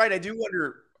 But you're right. I do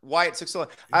wonder why it took so long.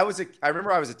 I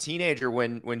remember I was a teenager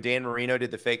when Dan Marino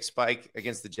did the fake spike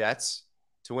against the Jets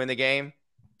to win the game.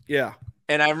 Yeah.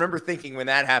 And I remember thinking when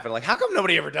that happened, like, how come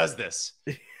nobody ever does this?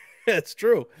 It's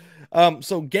true.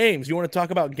 So games, you want to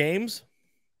talk about games?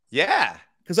 Yeah.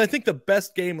 Because I think the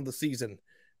best game of the season,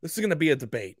 this is going to be a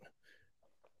debate.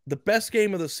 The best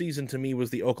game of the season to me was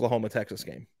the Oklahoma-Texas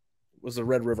game. It was the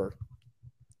Red River.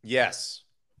 Yes.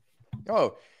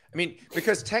 Oh, I mean,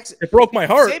 because Texas... It broke my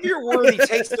heart. Xavier Worthy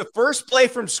takes the first play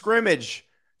from scrimmage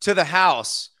to the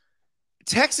house.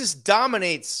 Texas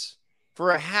dominates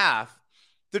for a half.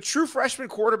 The true freshman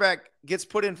quarterback gets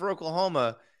put in for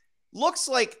Oklahoma. Looks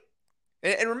like,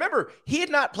 and remember, he had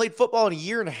not played football in a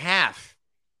year and a half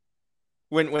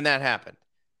when that happened.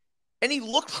 And he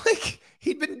looked like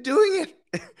he'd been doing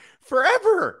it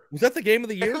forever. Was that the game of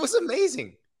the year? It was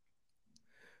amazing.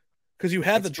 Because you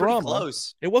had the drama.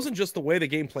 Close. It wasn't just the way the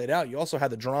game played out. You also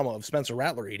had the drama of Spencer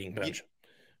Rattler eating bench.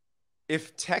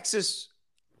 If Texas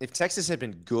had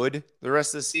been good the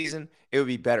rest of the season, it would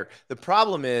be better. The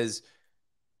problem is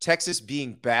Texas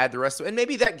being bad the rest of it, and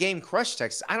maybe that game crushed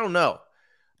Texas. I don't know.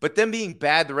 But them being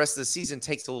bad the rest of the season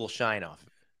takes a little shine off.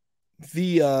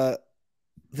 The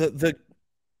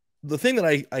thing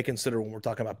that I consider when we're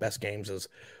talking about best games is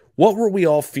what were we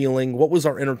all feeling? What was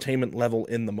our entertainment level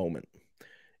in the moment?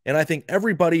 And I think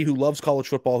everybody who loves college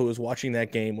football who was watching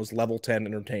that game was level 10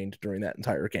 entertained during that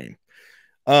entire game.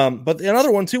 But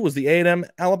another one too was the A&M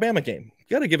Alabama game.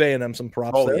 You got to give A&M some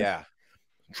props. Oh there. Yeah,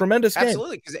 tremendous game.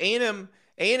 Absolutely, because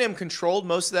A&M controlled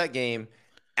most of that game.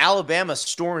 Alabama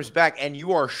storms back, and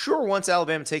you are sure once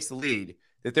Alabama takes the lead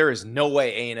that there is no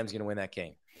way A&M's going to win that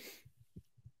game.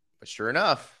 But sure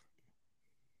enough,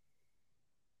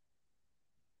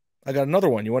 I got another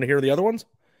one. You want to hear the other ones?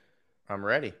 I'm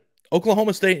ready.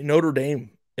 Oklahoma State, Notre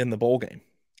Dame in the bowl game.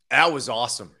 That was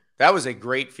awesome. That was a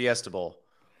great Fiesta Bowl.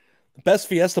 The best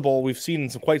Fiesta Bowl we've seen in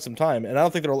quite some time, and I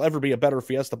don't think there'll ever be a better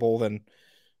Fiesta Bowl than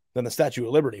the Statue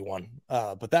of Liberty one.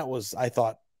 But I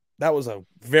thought that was a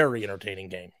very entertaining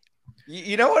game.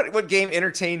 You know what game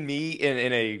entertained me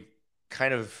in a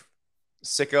kind of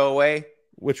sicko way?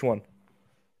 Which one?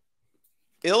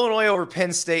 Illinois over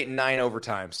Penn State in 9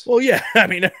 overtimes. Well, yeah. I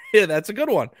mean, yeah, that's a good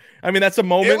one. I mean, that's a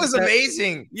moment. It was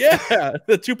amazing. Yeah.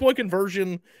 The 2-point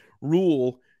conversion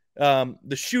rule, the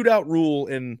shootout rule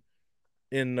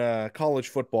in college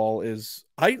football is,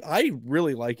 I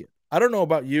really like it. I don't know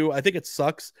about you. I think it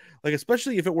sucks. Like,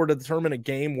 especially if it were to determine a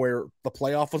game where the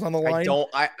playoff was on the line.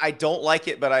 I don't like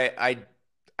it, but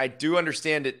I do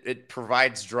understand it. It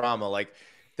provides drama. Like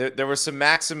there was some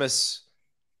Maximus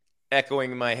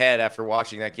echoing in my head after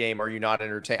watching that game. Are you not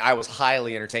entertained? I was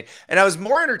highly entertained. And I was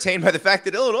more entertained by the fact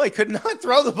that Illinois could not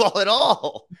throw the ball at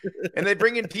all. And they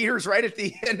bring in Peters right at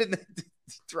the end and they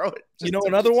throw it.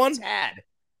 Another one? Tad.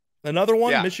 Another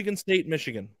one, yeah. Michigan State,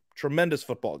 Michigan. Tremendous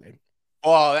football game.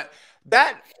 Oh,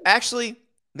 that actually,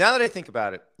 now that I think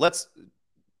about it,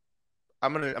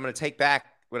 I'm gonna take back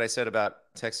what I said about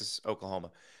Texas,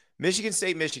 Oklahoma. Michigan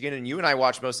State, Michigan, and you and I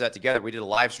watched most of that together. We did a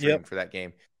live stream for that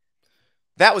game.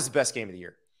 That was the best game of the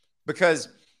year because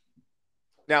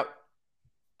now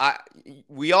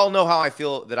we all know how I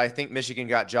feel that I think Michigan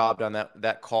got jobbed on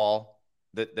that call,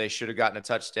 that they should have gotten a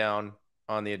touchdown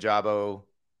on the Ajabo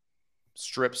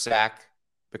strip sack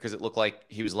because it looked like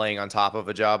he was laying on top of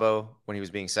Ajabo when he was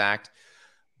being sacked.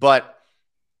 But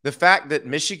the fact that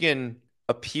Michigan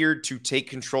appeared to take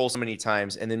control so many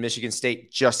times and then Michigan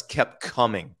State just kept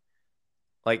coming,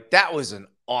 like that was an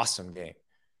awesome game.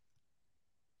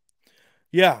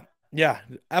 Yeah,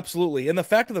 absolutely. And the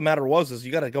fact of the matter is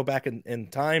you got to go back in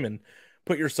time and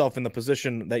put yourself in the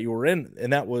position that you were in.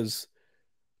 And that was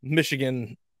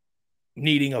Michigan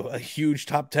needing a huge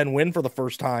top 10 win for the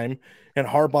first time and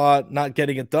Harbaugh not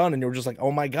getting it done. And you're just like,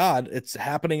 oh my God, it's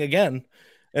happening again.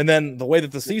 And then the way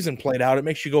that the season played out, it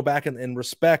makes you go back and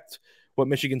respect what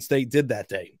Michigan State did that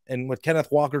day and what Kenneth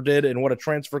Walker did and what a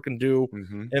transfer can do.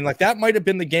 Mm-hmm. And like, that might've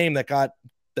been the game that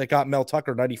got Mel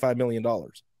Tucker $95 million.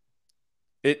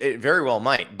 It very well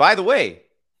might. By the way,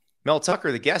 Mel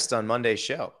Tucker, the guest on Monday's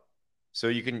show, so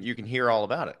you can hear all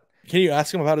about it. Can you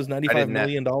ask him about his $95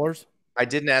 million? I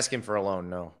didn't ask him for a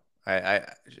loan. No,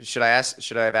 should I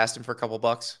have asked him for a couple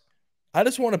bucks? I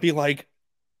just want to be like,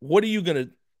 what are you gonna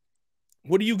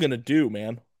do,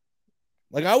 man?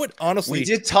 Like, I would honestly. We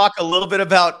did talk a little bit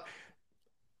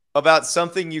about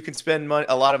something you can spend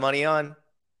a lot of money on.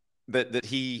 That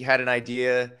he had an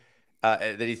idea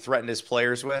that he threatened his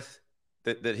players with.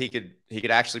 That he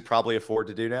could actually probably afford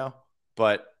to do now,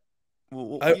 but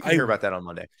you can hear about that on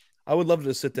Monday. I would love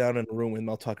to sit down in a room with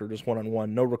Mel Tucker, just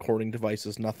one-on-one, no recording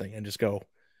devices, nothing, and just go,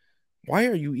 why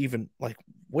are you even like?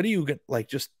 What do you get? Like,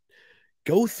 just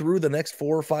go through the next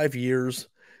 4 or 5 years.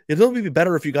 It'll be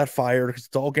better if you got fired because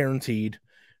it's all guaranteed,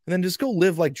 and then just go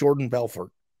live like Jordan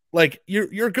Belfort. Like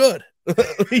you're good.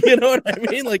 You know what I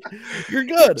mean? Like, you're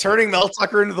good. Turning Mel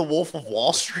Tucker into the Wolf of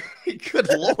Wall Street. Good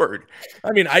Lord.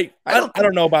 I mean, I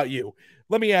don't know about you.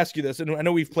 Let me ask you this, and I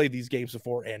know we've played these games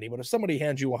before, Andy, but if somebody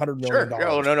hands you $100 million. Sure.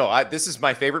 Oh, no. This is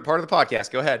my favorite part of the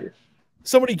podcast. Go ahead.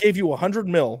 Somebody gave you $100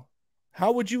 million.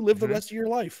 How would you live the rest of your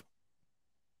life?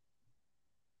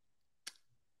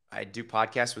 I'd do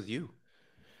podcasts with you.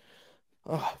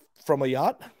 From a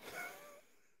yacht?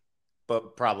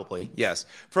 But probably, yes.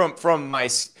 From my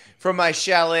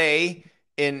chalet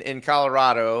in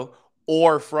Colorado,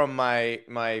 or from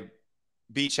my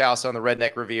beach house on the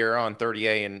Redneck Riviera on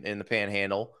 30A in the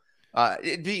Panhandle.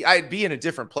 I'd be in a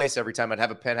different place every time. I'd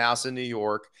have a penthouse in New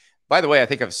York. By the way, I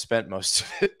think I've spent most of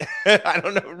it. I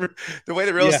don't know the way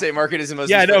the real estate market is in most.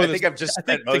 Yeah, I know. I think I've just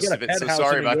spent most of it. So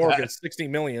sorry about that. It's $60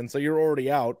 million, so you're already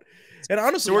out. And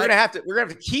honestly, so we're gonna have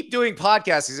to keep doing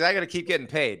podcasts because I got to keep getting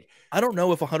paid. I don't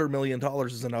know if $100 million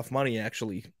is enough money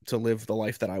actually to live the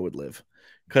life that I would live,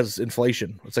 because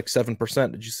inflation, it's like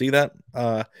 7%. Did you see that?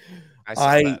 I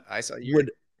saw you.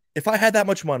 If I had that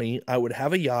much money, I would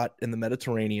have a yacht in the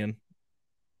Mediterranean.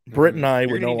 Britt and I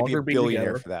would no longer be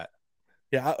together for that.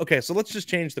 Yeah. Okay. So let's just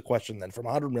change the question then from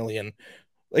 100 million.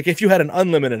 Like, if you had an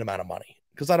unlimited amount of money,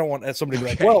 because I don't want somebody to be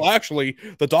like, well, actually,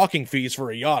 the docking fees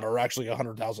for a yacht are actually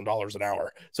 $100,000 an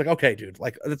hour. It's like, okay, dude,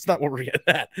 like, that's not what we're getting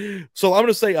at. So I'm going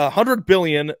to say 100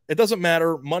 billion. It doesn't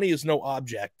matter. Money is no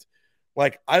object.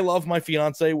 Like, I love my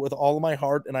fiance with all of my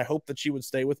heart, and I hope that she would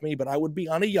stay with me, but I would be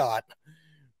on a yacht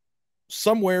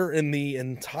somewhere in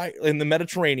the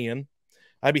Mediterranean.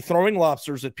 I'd be throwing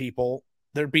lobsters at people.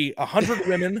 There'd be 100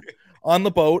 women on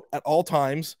the boat at all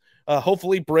times.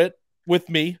 Hopefully Britt with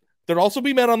me. There'd also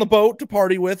be men on the boat to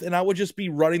party with, and I would just be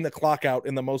running the clock out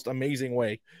in the most amazing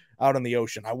way out in the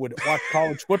ocean. I would watch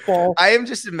college football. I am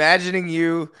just imagining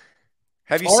you.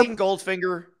 Have you seen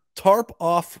Goldfinger? Tarp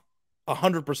off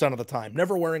 100% of the time.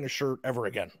 Never wearing a shirt ever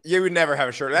again. You would never have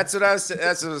a shirt. That's what I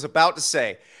was about to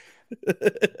say.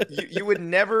 You would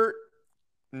never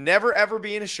ever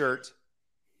be in a shirt.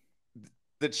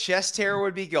 The chest hair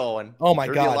would be going. Oh my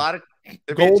God.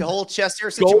 There'd be a whole chest hair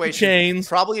situation. Gold chains.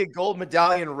 Probably a gold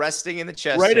medallion resting in the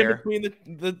chest right hair. In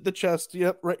between the chest.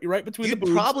 Yep. Right between You'd the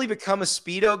boobs. probably become a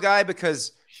Speedo guy,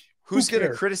 because who's going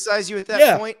to criticize you at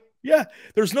that point? Yeah,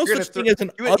 there's no You're such gonna thing as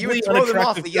an you would ugly, throw them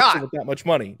off unattractive the person yacht. with that much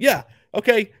money. Yeah,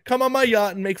 okay, come on my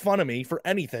yacht and make fun of me for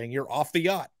anything. You're off the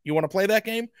yacht. You want to play that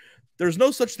game? There's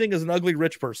no such thing as an ugly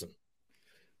rich person.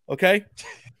 Okay,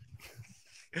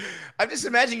 I'm just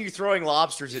imagining you throwing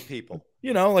lobsters at people.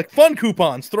 you know, like fun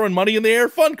coupons, throwing money in the air,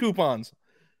 fun coupons,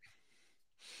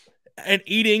 and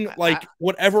eating I, like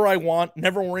whatever I want,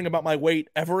 never worrying about my weight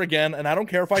ever again. And I don't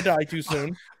care if I die too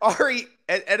soon. Ari,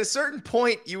 at a certain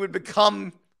point, you would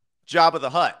become Jabba the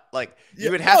Hutt. Like Yeah,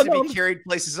 you would have to be no, carried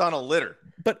places on a litter.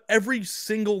 but every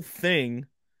single thing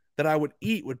that I would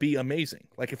eat would be amazing.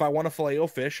 Like if I want a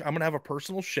filet-o-fish, I'm gonna have a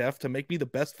personal chef to make me the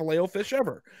best filet-o-fish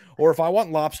ever. Or if I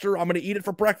want lobster, I'm gonna eat it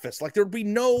for breakfast. Like there'd be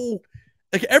no,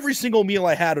 like every single meal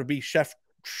I had would be chef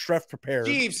prepared.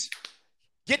 Jeeves,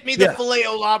 get me the Yeah, filet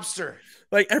o lobster.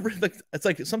 like everything. It's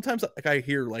like sometimes like I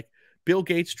hear like Bill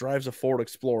Gates drives a Ford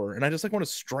Explorer, and I just like want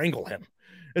to strangle him.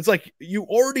 It's like you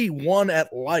already won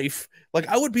at life. Like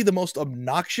I would be the most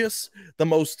obnoxious, the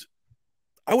most.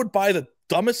 I would buy the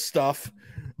dumbest stuff.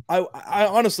 I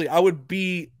honestly, I would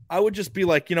just be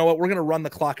like, you know what, we're gonna run the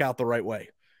clock out the right way.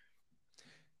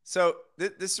 So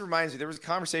this reminds me, there was a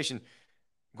conversation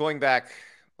going back.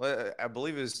 I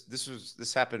believe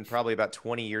this happened probably about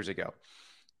 20 years ago,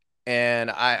 and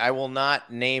I will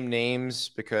not name names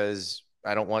because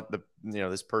I don't want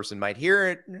this person might hear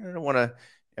it. I don't want to.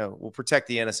 We'll protect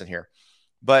the innocent here,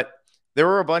 but there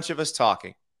were a bunch of us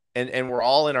talking, and we're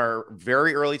all in our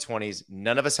very early 20s.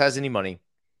 None of us has any money.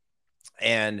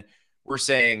 And we're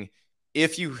saying,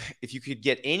 if you could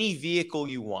get any vehicle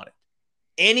you wanted,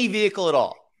 any vehicle at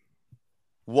all,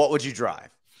 what would you drive?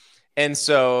 And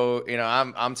so,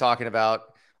 I'm talking about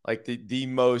like the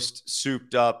most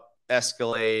souped up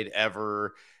Escalade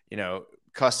ever,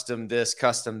 custom this,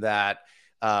 custom that.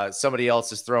 Somebody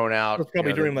else is throwing out, That's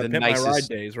probably during the Pimp My Ride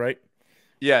days, right?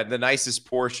 Yeah, the nicest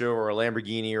Porsche or a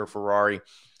Lamborghini or Ferrari.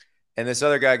 And this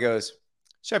other guy goes,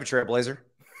 Chevy Trailblazer.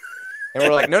 And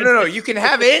we're like, no, you can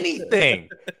have anything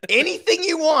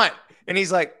you want. And he's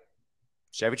like,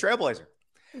 Chevy Trailblazer.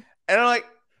 And I'm like,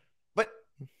 but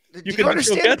do you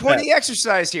understand the point of the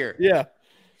exercise here? Yeah.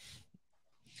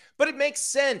 But it makes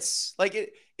sense. Like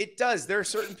it does. There are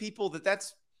certain people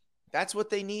that's what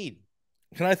they need.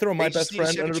 Can I throw my best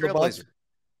friend under the bus?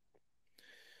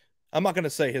 I'm not going to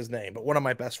say his name, but one of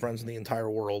my best friends in the entire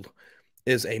world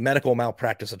is a medical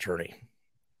malpractice attorney.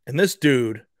 And this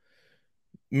dude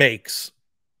makes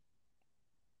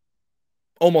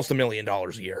almost $1 million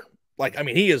a year. Like, I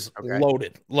mean, he is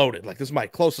loaded. Like, this is my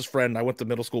closest friend. I went to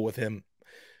middle school with him.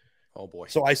 Oh boy.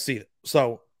 So I see it.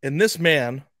 So, and this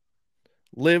man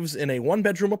lives in a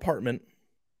 1-bedroom apartment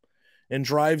and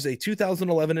drives a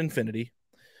 2011 Infiniti.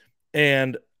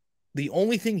 And the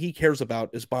only thing he cares about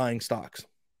is buying stocks.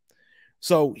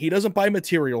 So he doesn't buy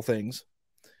material things.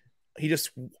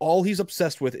 All he's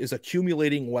obsessed with is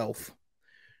accumulating wealth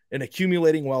and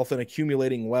accumulating wealth and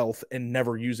accumulating wealth and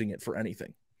never using it for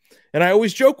anything. And I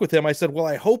always joke with him. I said, well,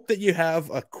 I hope that you have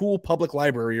a cool public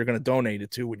library you're going to donate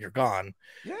it to when you're gone.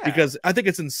 Yeah. Because I think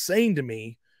it's insane to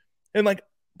me. And like,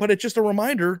 but it's just a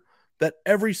reminder that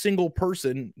every single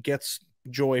person gets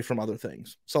joy from other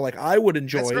things. So like I would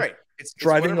enjoy it's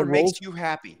driving a Rolls. Makes you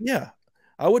happy. Yeah.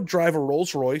 I would drive a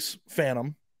Rolls Royce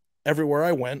Phantom everywhere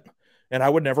I went, and I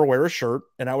would never wear a shirt,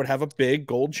 and I would have a big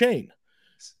gold chain.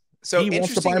 So he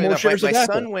wants to buy more shares of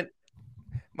Apple.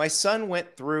 My son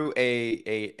went through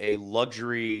a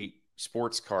luxury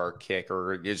sports car kick,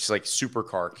 or it's like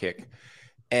supercar kick.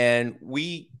 And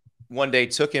we one day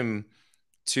took him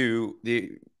to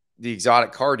the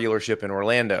exotic car dealership in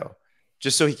Orlando,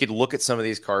 just so he could look at some of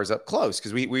these cars up close.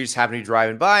 Cause we just happened to be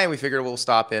driving by and we figured we'll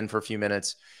stop in for a few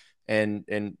minutes. And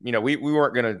we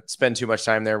weren't going to spend too much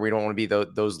time there. We don't want to be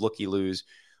those looky-loos.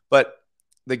 But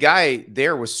the guy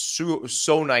there was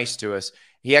so nice to us.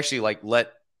 He actually like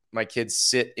let my kids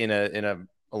sit in a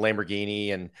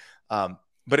Lamborghini. And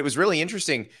but it was really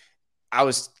interesting. I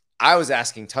was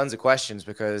asking tons of questions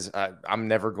because I'm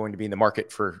never going to be in the market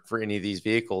for any of these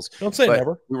vehicles. Don't say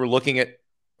never. We were looking at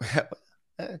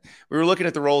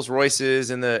the Rolls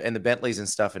Royces and the Bentleys and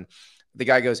stuff. And the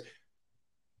guy's,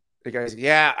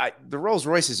 yeah, the Rolls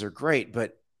Royces are great,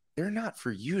 but they're not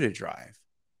for you to drive.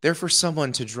 They're for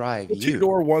someone to drive you. The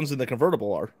 2-door ones in the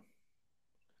convertible are.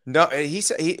 No, he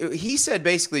said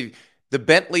basically the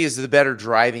Bentley is the better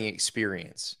driving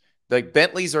experience. Like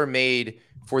Bentleys are made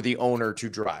for the owner to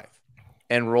drive,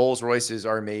 and Rolls Royces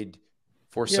are made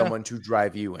for someone to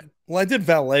drive you in. Well, I did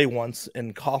valet once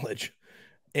in college,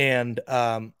 and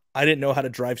I didn't know how to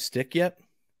drive stick yet.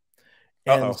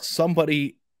 And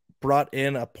somebody brought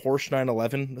in a Porsche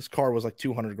 911. This car was like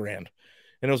 $200,000.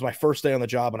 And it was my first day on the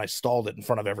job, and I stalled it in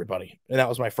front of everybody. And that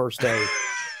was my first day.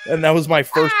 And that was my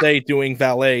first day doing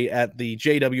valet at the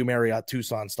JW Marriott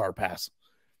Tucson Star Pass.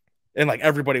 And like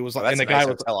everybody was like, That's and a the guy nice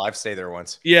was, hotel. I've stayed there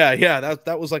once. yeah,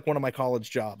 that was like one of my college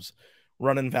jobs,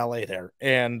 running valet there.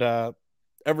 And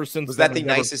ever since Was then, that the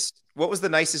nicest? What was the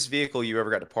nicest vehicle you ever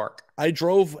got to park? I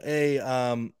drove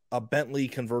a Bentley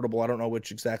convertible. I don't know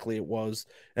which exactly it was.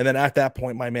 And then at that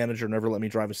point, my manager never let me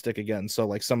drive a stick again. So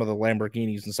like some of the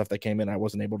Lamborghinis and stuff that came in, I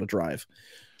wasn't able to drive.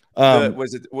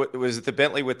 Was it the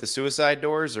Bentley with the suicide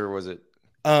doors, or was it?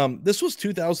 This was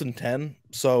 2010, or Okay,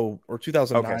 so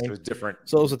 2009. it was different.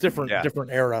 So it was a different Yeah.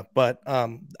 era. But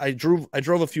I drove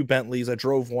a few Bentleys. I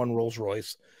drove one Rolls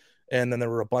Royce, and then there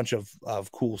were a bunch of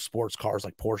cool sports cars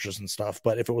like Porsches and stuff.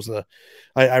 But if it was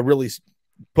I really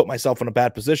put myself in a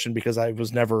bad position because I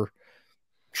was never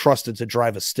trusted to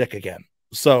drive a stick again.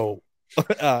 So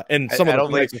and some I of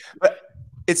don't the think, but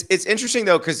it's interesting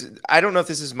though, because I don't know if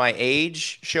this is my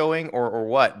age showing or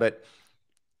what, but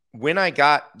when I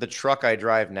got the truck I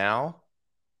drive now,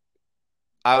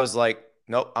 I was like,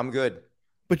 nope, I'm good.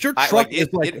 But your I truck like is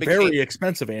it. like It became very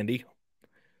expensive, Andy.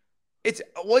 it's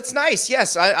nice.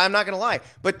 Yes, I'm not gonna lie,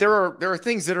 but there are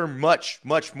things that are much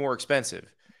more expensive,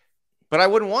 but I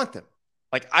wouldn't want them.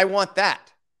 Like I want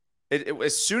that.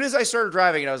 As soon as I started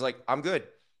driving it, I was like, I'm good.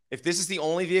 If this is the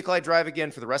only vehicle I drive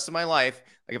again for the rest of my life,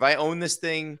 like if I own this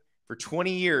thing for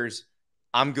 20 years,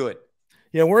 I'm good.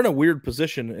 Yeah, we're in a weird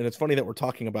position, and it's funny that we're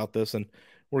talking about this, and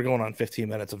we're going on 15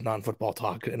 minutes of non-football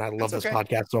talk, and I love That's this okay.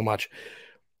 podcast so much.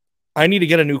 I need to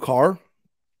get a new car,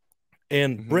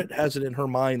 and Mhm. Britt has it in her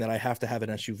mind that I have to have an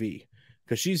SUV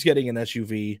because she's getting an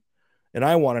SUV, and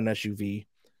I want an SUV,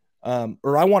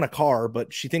 or I want a car,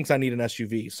 but she thinks I need an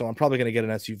SUV, so I'm probably going to get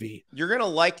an SUV. You're gonna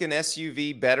like an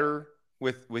SUV better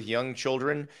with young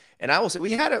children. And I will say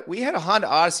we had a Honda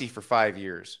Odyssey for 5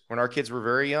 years when our kids were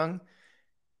very young.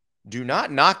 Do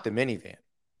not knock the minivan.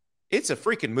 It's a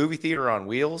freaking movie theater on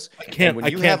wheels. I And can't. when I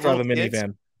you can't have drive a little kids,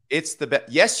 minivan. it's the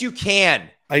best. Yes, you can.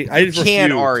 I just can,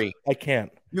 refuse. Ari. I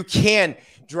can't. You can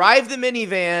drive the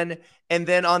minivan, and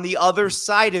then on the other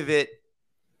side of it,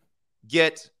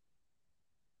 get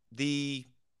the,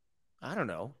 I don't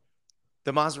know,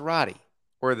 the Maserati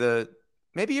or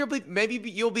maybe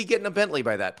you'll be getting a Bentley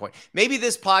by that point. Maybe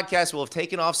this podcast will have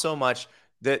taken off so much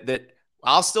that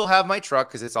I'll still have my truck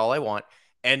because it's all I want,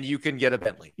 and you can get a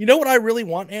Bentley. You know what I really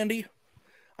want, Andy?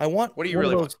 I want What do you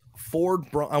really want? Ford.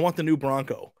 I want the new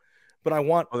Bronco, but I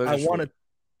want it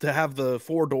to have the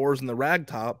 4 doors and the rag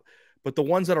top. But the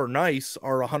ones that are nice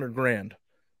are $100,000.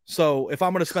 So if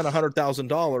I'm going to spend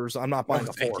 $100,000, I'm not buying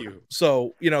a Ford.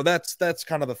 So that's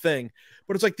kind of the thing.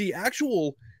 But it's like the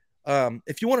actual.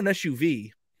 If you want an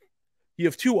SUV, you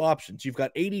have 2 options. You've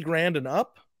got $80,000 and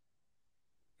up.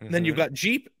 Mm-hmm. Then you've got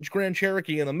Jeep Grand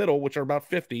Cherokee in the middle, which are about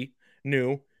 50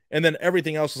 new. And then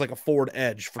everything else is like a Ford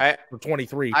Edge for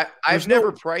 23. I've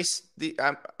never priced the.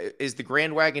 Is the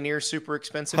Grand Wagoneer super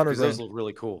expensive? Because those look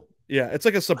really cool. Yeah, it's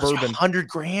like a Suburban.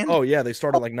 $100,000. Oh yeah, they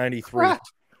start at like 93. Yeah.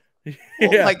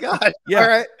 Oh my god! Yeah, all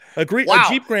right. A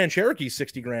Jeep Grand Cherokee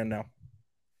 $60,000 now.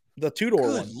 The 2-door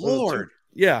one. Lord.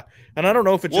 Yeah, and I don't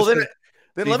know if it's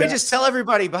then let me just tell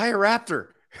everybody buy a Raptor.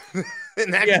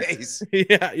 In that case.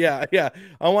 Yeah.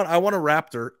 I want a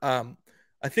Raptor.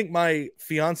 I think my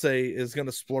fiance is going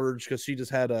to splurge because she just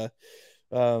had a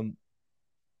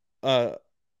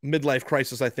midlife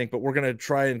crisis, I think. But we're going to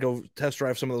try and go test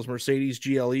drive some of those Mercedes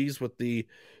GLEs with the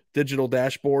digital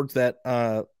dashboards that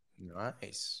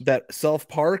that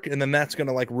self-park, and then that's going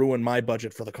to like ruin my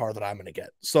budget for the car that I'm going to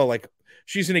get. So like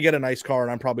she's going to get a nice car,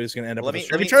 and I'm probably just going to end up with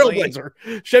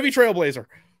a Chevy Trailblazer.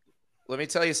 Let me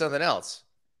tell you something else.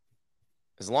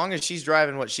 As long as she's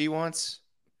driving what she wants,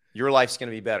 your life's going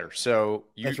to be better. So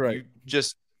you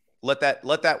just let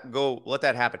that go. Let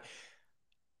that happen.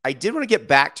 I did want to get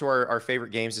back to our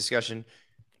favorite games discussion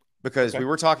because we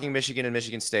were talking Michigan and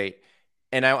Michigan State.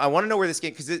 And I want to know where this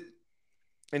game, because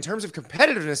in terms of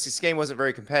competitiveness, this game wasn't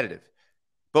very competitive.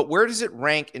 But where does it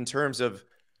rank in terms of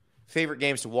favorite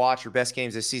games to watch or best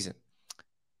games this season?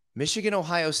 Michigan,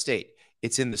 Ohio State.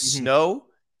 It's in the snow.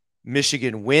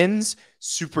 Michigan wins.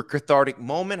 Super cathartic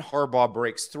moment. Harbaugh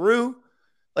breaks through.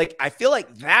 Like, I feel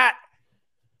like that,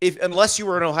 unless you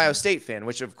were an Ohio State fan,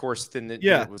 which of course then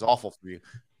it was awful for you.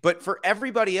 But for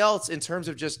everybody else, in terms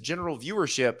of just general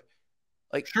viewership,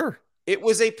 like, it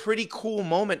was a pretty cool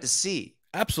moment to see.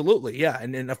 Absolutely. Yeah.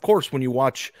 And of course, when you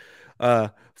watch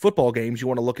football games, you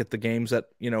want to look at the games that,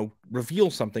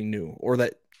 reveal something new or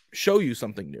that show you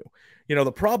something new. The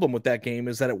problem with that game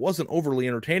is that it wasn't overly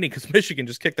entertaining because Michigan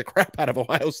just kicked the crap out of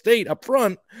Ohio State up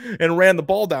front and ran the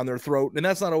ball down their throat. And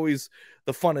that's not always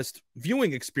the funnest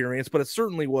viewing experience, but it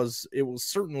certainly was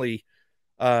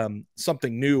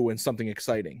something new and something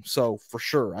exciting. So for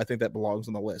sure, I think that belongs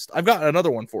on the list. I've got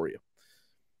another one for you.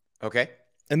 Okay.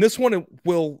 And this one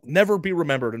will never be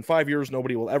remembered. In 5 years,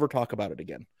 nobody will ever talk about it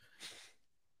again.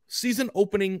 Season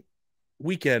opening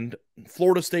weekend,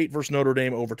 Florida State versus Notre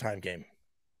Dame overtime game.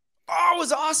 Oh, it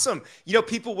was awesome. You know,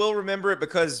 people will remember it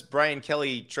because Brian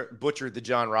Kelly butchered the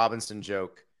John Robinson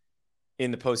joke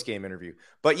in the post-game interview.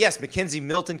 But yes, Mackenzie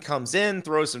Milton comes in,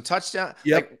 throws some touchdown.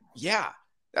 Yep. Like, yeah,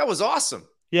 that was awesome.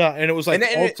 Yeah, and it was like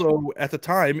and at the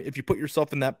time, if you put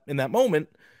yourself in that moment,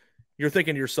 you're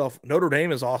thinking to yourself, Notre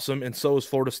Dame is awesome, and so is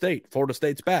Florida State. Florida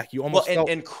State's back. You almost felt,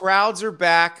 and crowds are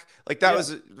back. Like that was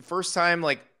the first time,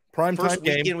 like prime first time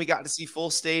weekend game. we got to see full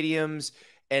stadiums,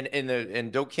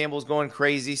 and Doak Campbell's going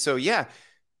crazy. So yeah,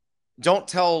 don't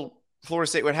tell Florida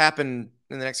State what happened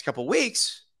in the next couple of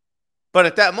weeks, but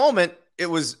at that moment it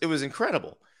was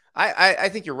incredible. I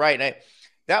think you're right. And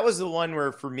that was the one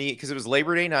where for me, because it was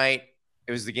Labor Day night,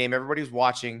 it was the game everybody was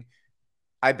watching.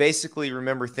 I basically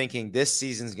remember thinking this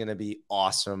season's going to be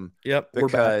awesome. Yep,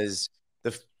 because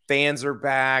the fans are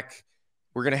back.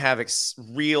 We're going to have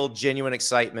real, genuine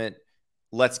excitement.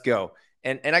 Let's go.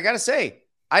 And I got to say,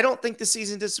 I don't think the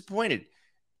season disappointed.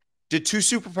 Did two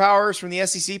superpowers from the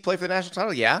SEC play for the national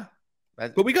title? Yeah.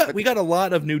 But we got a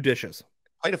lot of new dishes.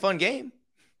 Played a fun game.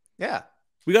 Yeah.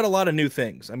 We got a lot of new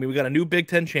things. I mean, we got a new Big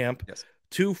Ten champ. Yes.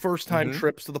 2 first-time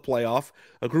trips to the playoff,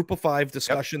 a group of 5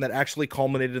 discussion that actually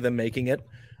culminated in them making it.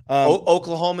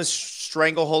 Oklahoma's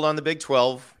stranglehold on the Big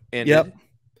 12 ended.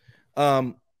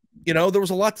 Yep. You know, there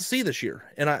was a lot to see this year.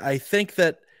 And I think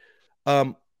that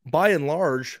by and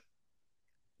large,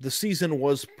 the season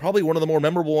was probably one of the more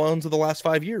memorable ones of the last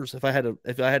 5 years, if I had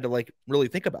to like really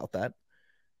think about that.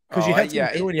 Because you had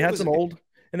some new and you had some old,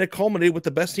 and it culminated with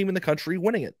the best team in the country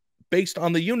winning it based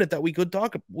on the unit that we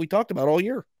talked about all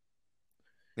year.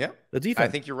 Yeah, the defense.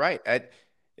 I think you're right.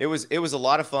 It was a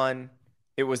lot of fun.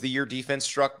 It was the year defense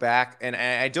struck back, and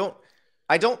I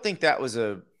don't think that was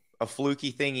a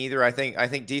fluky thing either. I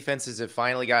think defenses have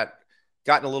finally gotten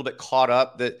a little bit caught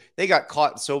up. That they got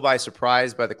caught so by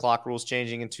surprise by the clock rules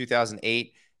changing in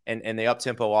 2008 and the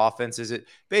up-tempo offenses. It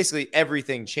basically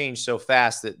everything changed so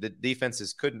fast that the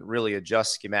defenses couldn't really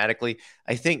adjust schematically.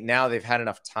 I think now they've had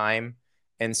enough time,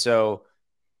 and so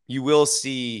you will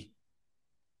see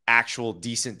actual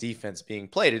decent defense being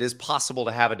played. It is possible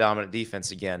to have a dominant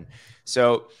defense again.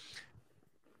 So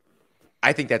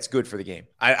I think that's good for the game.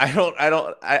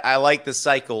 I like the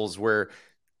cycles where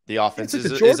the offense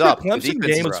is up. Clemson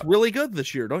game is really good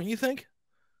this year, don't you think?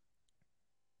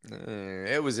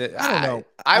 It was. I don't know.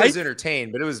 I was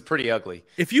entertained, but it was pretty ugly.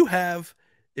 If you have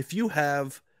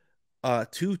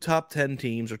 2 top 10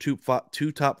 teams or two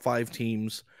top 5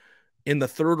 teams in the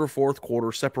third or fourth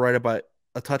quarter separated by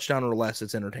a touchdown or less,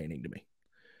 it's entertaining to me.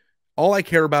 All I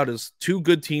care about is 2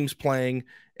 good teams playing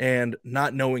and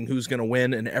not knowing who's going to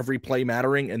win and every play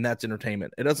mattering, and that's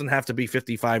entertainment. It doesn't have to be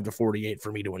 55-48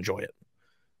 for me to enjoy it.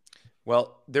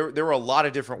 Well, there were a lot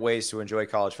of different ways to enjoy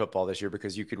college football this year,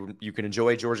 because you could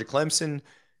enjoy Georgia Clemson,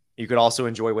 you could also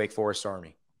enjoy Wake Forest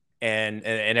Army, and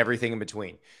everything in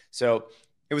between. So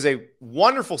it was a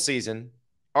wonderful season.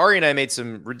 Ari and I made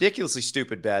some ridiculously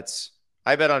stupid bets.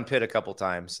 I bet on Pitt a couple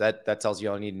times. That tells you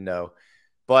all you need to know.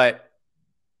 But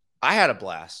I had a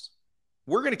blast.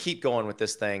 We're going to keep going with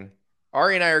this thing.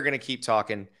 Ari and I are going to keep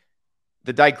talking.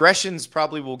 The digressions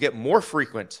probably will get more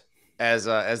frequent as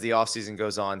the offseason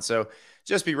goes on. So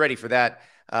just be ready for that.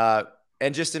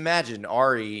 And just imagine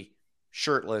Ari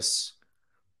shirtless,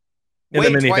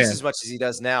 weighing twice as much as he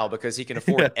does now, because he can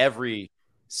afford every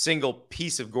single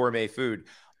piece of gourmet food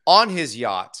on his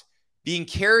yacht, being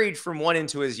carried from one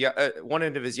end of his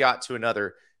yacht to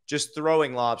another, just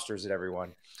throwing lobsters at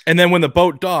everyone. And then when the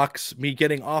boat docks, me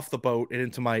getting off the boat and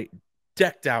into my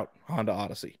decked out Honda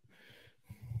Odyssey.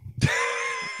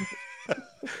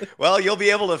 Well, you'll be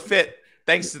able to fit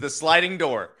thanks to the sliding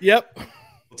door. Yep.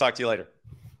 We'll talk to you later.